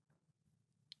watch it.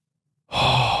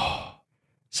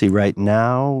 See, right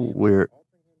now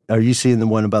are you seeing the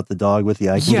one about the dog with the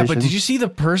eye condition? Yeah, but did you see the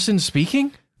person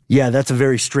speaking? Yeah, that's a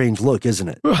very strange look, isn't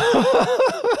it?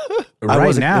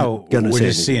 Right now, we're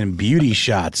just seeing beauty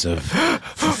shots of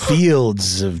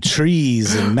fields of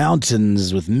trees and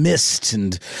mountains with mist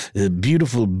and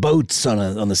beautiful boats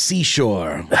on the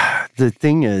seashore. The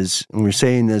thing is, and we're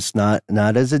saying this not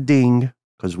as a ding,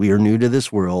 because we are new to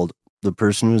this world, the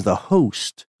person who's the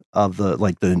host of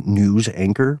the news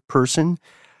anchor person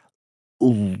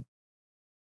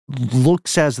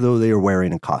looks as though they are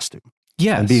wearing a costume.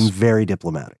 Yes. And being very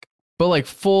diplomatic. But like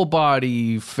full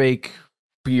body, fake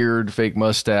beard, fake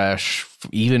mustache,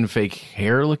 even fake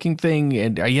hair looking thing.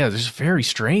 And it's very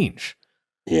strange.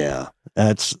 Yeah,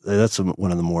 that's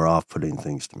one of the more off-putting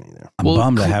things to me there. I'm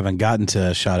bummed I haven't gotten to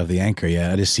a shot of the anchor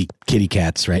yet. I just see kitty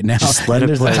cats right now. Just let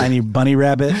There's it play. a tiny bunny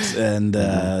rabbit and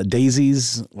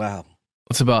daisies. Wow.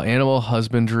 It's about animal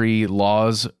husbandry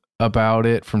laws about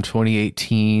it from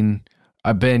 2018.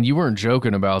 Ben, you weren't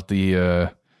joking about the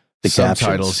subtitles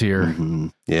captions here. Mm-hmm.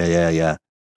 Yeah.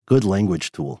 Good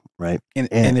language tool, right?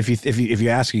 And if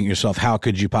you're asking yourself how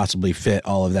could you possibly fit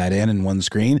all of that in one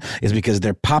screen, is because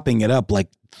they're popping it up like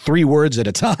 3 words at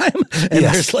a time, and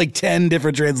there's like 10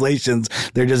 different translations.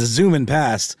 They're just zooming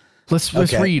past. Let's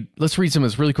read some of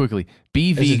this really quickly.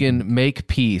 Be vegan, make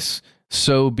peace.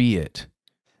 So be it.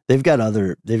 They've got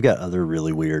other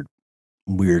really weird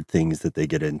things that they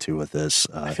get into with this.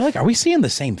 I feel like, are we seeing the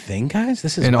same thing, guys?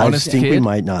 This is an honest kid. We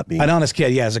might not be. An honest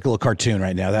kid. Yeah, it's like a little cartoon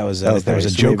right now. That was a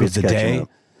joke of the day.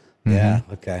 Mm-hmm. Yeah.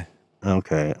 Okay.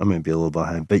 I might be a little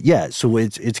behind, but yeah. So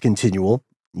it's continual.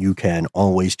 You can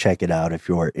always check it out if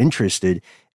you're interested.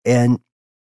 And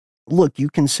look, you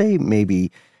can say maybe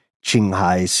Ching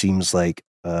Hai seems like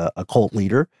a cult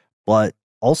leader, but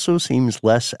also seems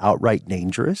less outright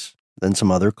dangerous than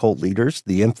some other cult leaders.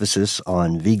 The emphasis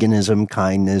on veganism,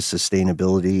 kindness,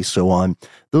 sustainability, so on.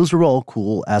 Those are all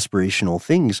cool aspirational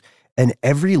things. And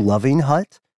every Loving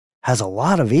Hut has a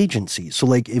lot of agency. So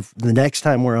like if the next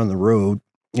time we're on the road,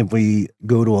 if we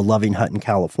go to a Loving Hut in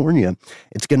California,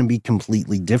 it's going to be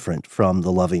completely different from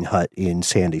the Loving Hut in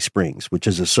Sandy Springs, which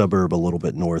is a suburb a little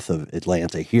bit north of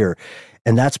Atlanta here.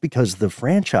 And that's because the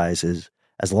franchises,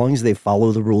 as long as they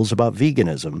follow the rules about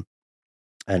veganism,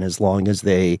 and as long as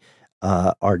they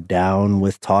are down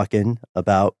with talking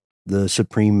about the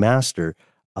Supreme Master,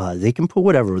 they can put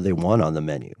whatever they want on the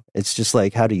menu. It's just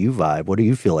like, how do you vibe? What do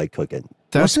you feel like cooking?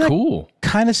 That's cool.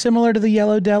 Kind of similar to the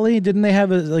Yellow Deli. Didn't they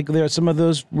have there some of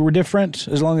those were different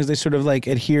as long as they sort of like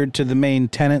adhered to the main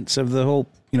tenets of the whole,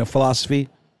 philosophy?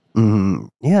 Mm-hmm.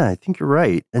 Yeah, I think you're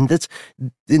right. And that's,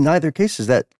 in neither case is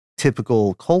that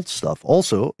typical cult stuff.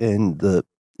 Also, in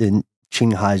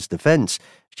Ching Hai's defense,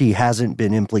 she hasn't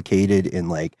been implicated in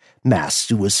like mass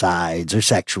suicides or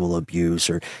sexual abuse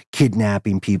or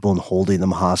kidnapping people and holding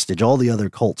them hostage, all the other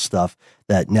cult stuff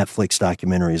that Netflix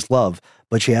documentaries love.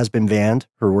 But she has been banned.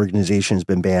 Her organization has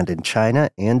been banned in China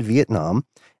and Vietnam.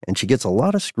 And she gets a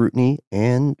lot of scrutiny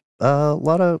and a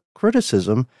lot of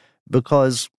criticism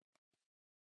because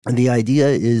the idea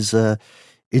is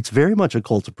it's very much a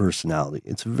cult of personality.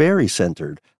 It's very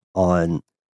centered on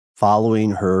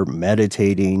following her,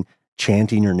 meditating,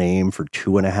 chanting her name for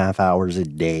 2.5 hours a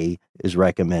day is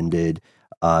recommended.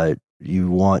 You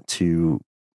want to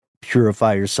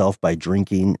purify yourself by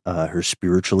drinking her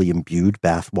spiritually imbued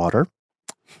bath water.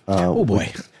 Oh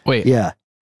boy. Wait. Yeah.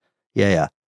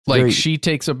 Like she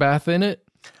takes a bath in it?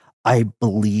 I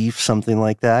believe something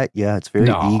like that. Yeah, it's very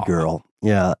e-girl.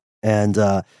 Yeah. And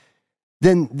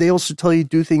then they also tell you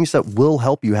do things that will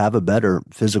help you have a better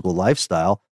physical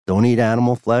lifestyle. Don't eat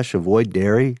animal flesh, avoid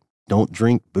dairy, don't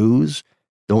drink booze,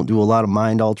 don't do a lot of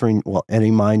any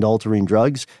mind-altering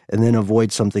drugs, and then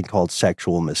avoid something called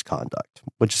sexual misconduct,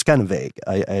 which is kind of vague.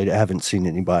 I haven't seen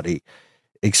anybody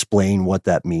explain what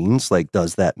that means. Like,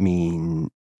 does that mean,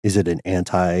 is it an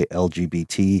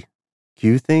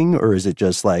anti-LGBTQ thing, or is it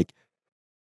just like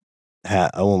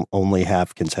only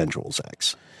have consensual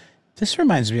sex? This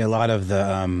reminds me a lot of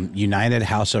the United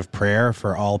House of Prayer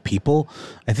for All People.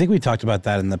 I think we talked about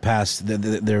that in the past.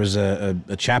 There was a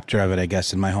chapter of it, I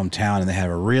guess, in my hometown, and they have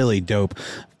a really dope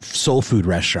soul food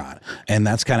restaurant. And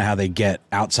that's kind of how they get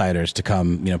outsiders to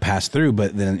come, pass through.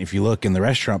 But then if you look in the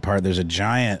restaurant part, there's a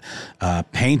giant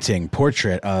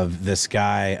portrait of this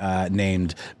guy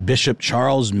named Bishop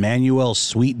Charles Manuel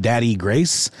Sweet Daddy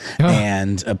Grace.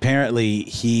 And apparently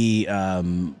he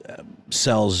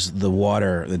sells the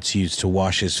water that's used to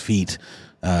wash his feet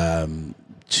to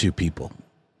people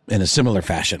in a similar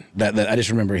fashion. That I just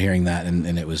remember hearing that,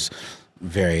 and it was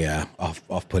very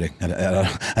off-putting. I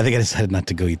think I decided not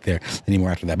to go eat there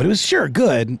anymore after that. But it was sure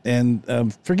good,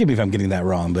 and forgive me if I'm getting that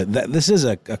wrong, but this is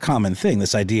a common thing,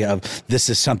 this idea of this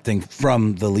is something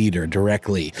from the leader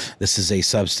directly. This is a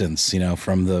substance,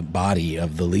 from the body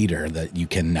of the leader that you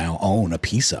can now own a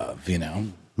piece of,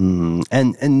 And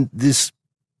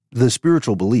the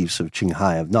spiritual beliefs of Ching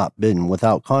Hai have not been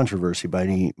without controversy by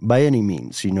any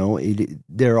means.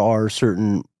 There are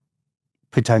certain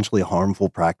potentially harmful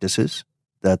practices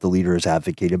that the leader has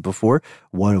advocated before,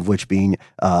 one of which being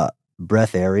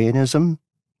breatharianism.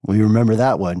 We remember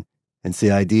that one. It's the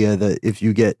idea that if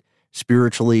you get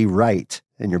spiritually right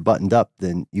and you're buttoned up,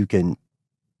 then you can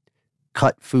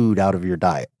cut food out of your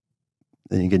diet.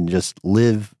 Then you can just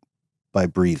live by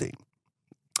breathing.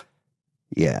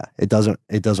 Yeah, it doesn't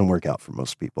work out for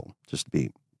most people, just to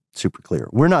be super clear.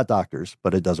 We're not doctors,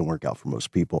 but it doesn't work out for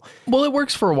most people. Well, it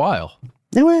works for a while.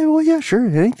 Anyway, well, yeah, sure.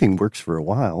 Anything works for a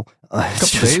while. A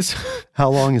couple days. How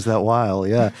long is that while?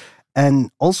 Yeah.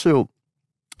 And also,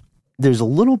 there's a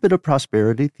little bit of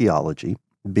prosperity theology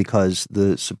because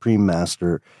the Supreme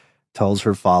Master tells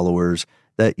her followers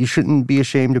that you shouldn't be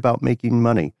ashamed about making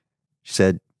money. She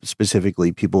said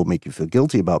specifically, people make you feel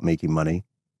guilty about making money, ...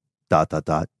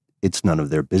 It's none of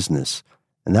their business.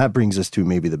 And that brings us to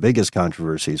maybe the biggest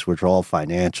controversies, which are all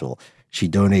financial. She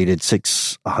donated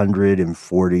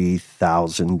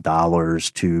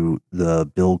 $640,000 to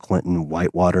the Bill Clinton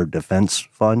Whitewater Defense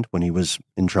Fund when he was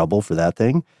in trouble for that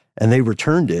thing. And they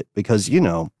returned it because,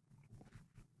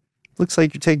 looks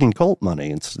like you're taking cult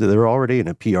money. They're already in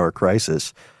a PR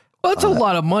crisis. Well, that's a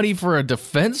lot of money for a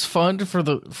defense fund to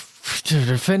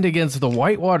defend against the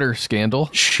Whitewater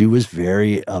scandal. She was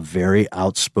a very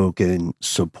outspoken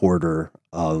supporter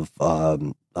of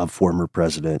former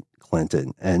President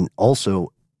Clinton, and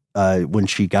also when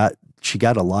she got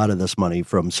a lot of this money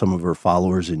from some of her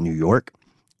followers in New York,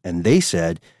 and they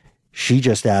said she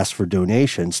just asked for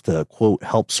donations to quote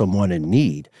help someone in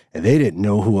need, and they didn't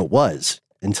know who it was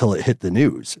until it hit the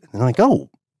news. And they're like,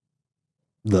 oh,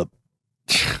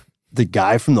 the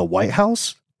guy from the White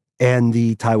House And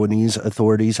the Taiwanese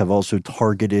authorities have also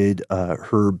targeted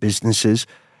her businesses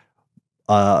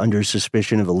under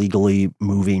suspicion of illegally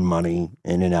moving money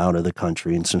in and out of the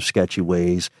country in some sketchy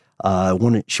ways.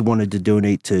 She wanted to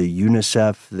donate to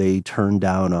UNICEF. They turned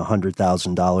down a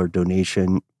 $100,000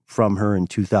 donation from her in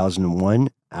 2001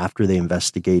 after they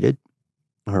investigated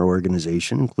her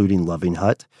organization, including Loving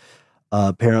Hut.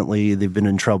 Apparently, they've been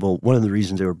in trouble. One of the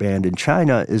reasons they were banned in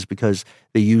China is because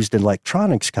they used an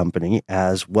electronics company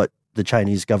as what the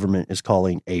Chinese government is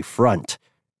calling a front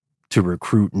to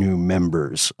recruit new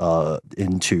members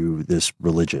into this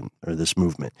religion or this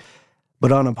movement.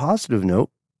 But on a positive note,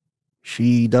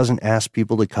 she doesn't ask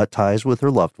people to cut ties with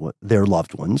their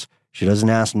loved ones. She doesn't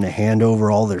ask them to hand over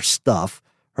all their stuff.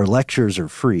 Her lectures are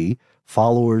free.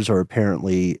 Followers are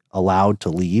apparently allowed to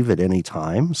leave at any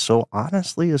time. So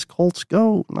honestly, as cults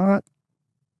go, not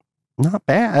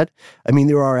bad. I mean,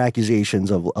 there are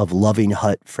accusations of Loving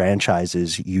Hut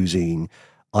franchises using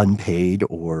unpaid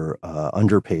or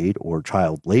underpaid or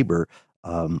child labor.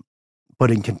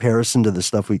 But in comparison to the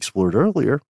stuff we explored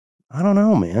earlier, I don't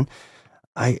know, man.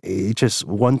 Just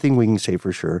one thing we can say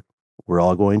for sure, we're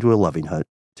all going to a Loving Hut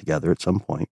together at some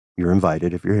point. You're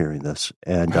invited if you're hearing this.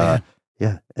 And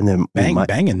yeah, and then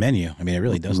banging menu. I mean, it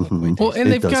really does look quite tasty. Well,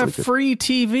 and they've got free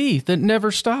TV that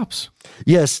never stops.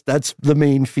 Yes, that's the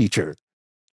main feature.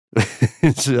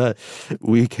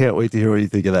 We can't wait to hear what you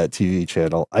think of that TV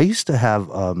channel. I used to have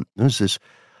there's this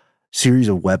series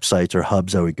of websites or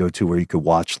hubs I would go to where you could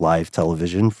watch live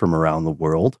television from around the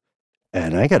world,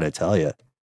 and I got to tell you,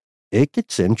 it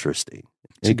gets interesting.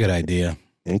 It's a good idea.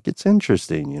 It gets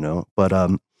interesting, you know. But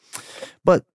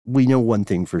we know one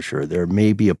thing for sure: there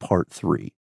may be a part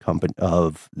 3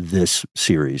 of this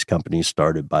series. Companies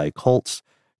started by cults.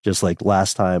 Just like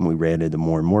last time, we ran into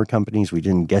more and more companies. We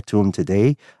didn't get to them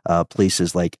today.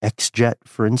 Places like XJet,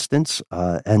 for instance.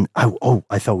 And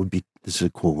I thought this is a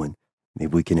cool one.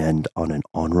 Maybe we can end on an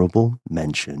honorable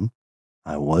mention.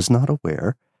 I was not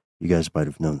aware. You guys might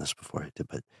have known this before I did,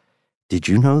 but did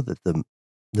you know that the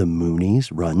Moonies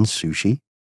run sushi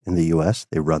in the U.S.?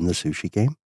 They run the sushi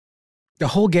game. The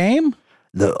whole game?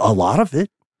 A lot of it.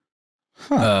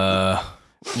 Huh.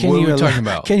 What are we talking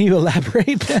about? Can you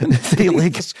elaborate then?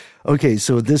 Okay,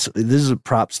 so this is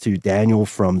props to Daniel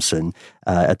Frumson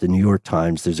at the New York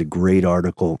Times. There's a great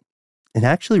article, an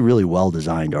actually really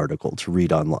well-designed article to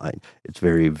read online. It's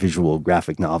very visual,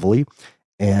 graphic novel-y.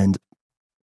 And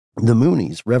the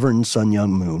Moonies, Reverend Sun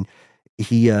Myung Moon,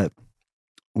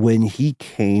 when he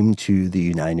came to the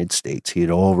United States, he had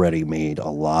already made a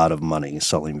lot of money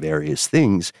selling various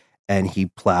things, and he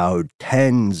plowed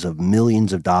tens of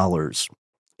millions of dollars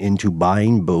into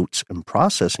buying boats and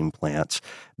processing plants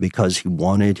because he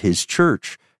wanted his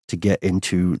church to get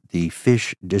into the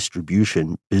fish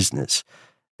distribution business.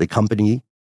 The company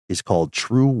is called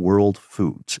True World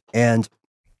Foods. And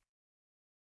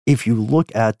if you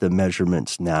look at the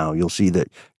measurements now, you'll see that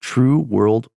True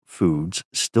World Foods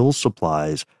still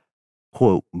supplies,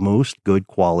 quote, most good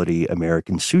quality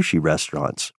American sushi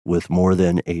restaurants with more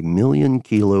than 1 million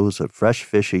kilos of fresh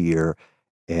fish a year,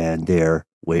 and they're,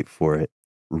 wait for it,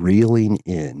 reeling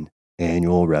in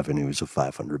annual revenues of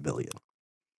 $500 billion.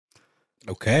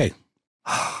 Okay.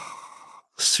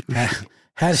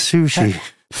 Sushi.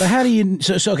 But how do you?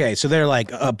 So okay. So they're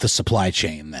like up the supply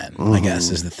chain. Then I guess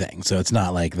is the thing. So it's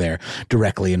not like they're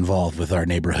directly involved with our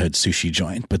neighborhood sushi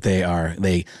joint, but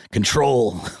they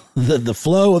control the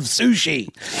flow of sushi.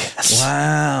 Yes.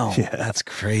 Wow, yeah. That's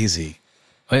crazy.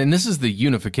 And this is the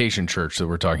Unification Church that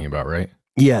we're talking about, right?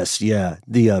 Yes, yeah.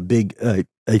 The big.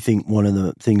 I think one of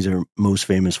the things they're most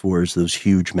famous for is those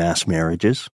huge mass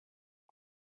marriages.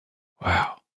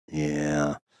 Wow.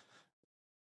 Yeah.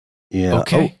 Yeah.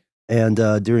 Okay. And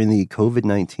during the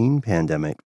COVID-19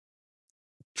 pandemic,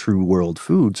 True World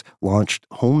Foods launched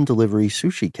home delivery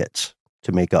sushi kits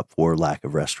to make up for lack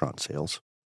of restaurant sales.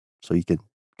 So you can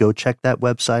go check that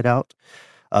website out.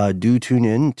 Do tune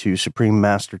in to Supreme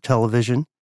Master Television.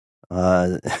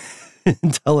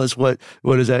 Tell us what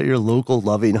is at your local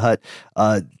Loving Hut.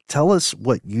 Tell us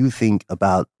what you think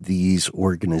about these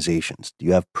organizations. Do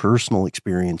you have personal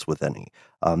experience with any?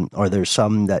 Are there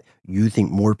some that you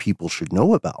think more people should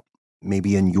know about?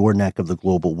 Maybe in your neck of the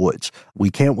global woods.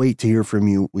 We can't wait to hear from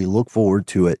you. We look forward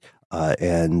to it.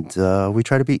 And we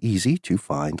try to be easy to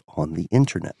find on the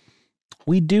internet.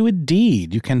 We do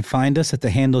indeed. You can find us at the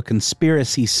handle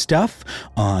Conspiracy Stuff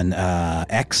on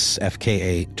X,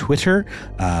 FKA Twitter,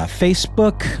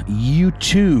 Facebook,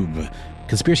 YouTube,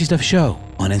 Conspiracy Stuff Show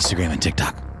on Instagram and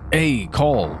TikTok. Hey,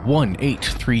 call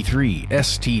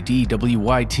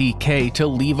 1-833-STDWYTK to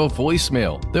leave a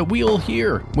voicemail that we'll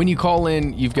hear. When you call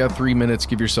in, you've got 3 minutes.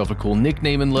 Give yourself a cool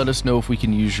nickname and let us know if we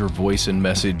can use your voice and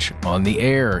message on the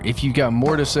air. If you got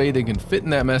more to say than can fit in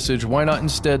that message, why not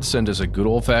instead send us a good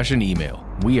old-fashioned email?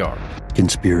 We are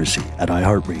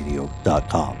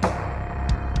conspiracy@iHeartRadio.com.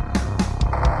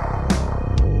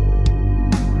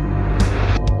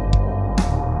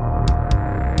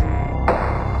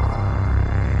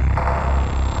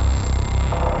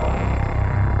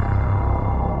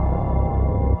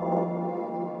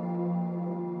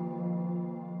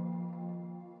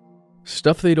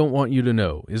 Stuff They Don't Want You to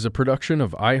Know is a production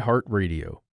of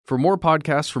iHeartRadio. For more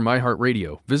podcasts from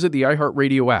iHeartRadio, visit the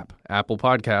iHeartRadio app, Apple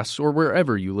Podcasts, or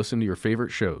wherever you listen to your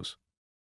favorite shows.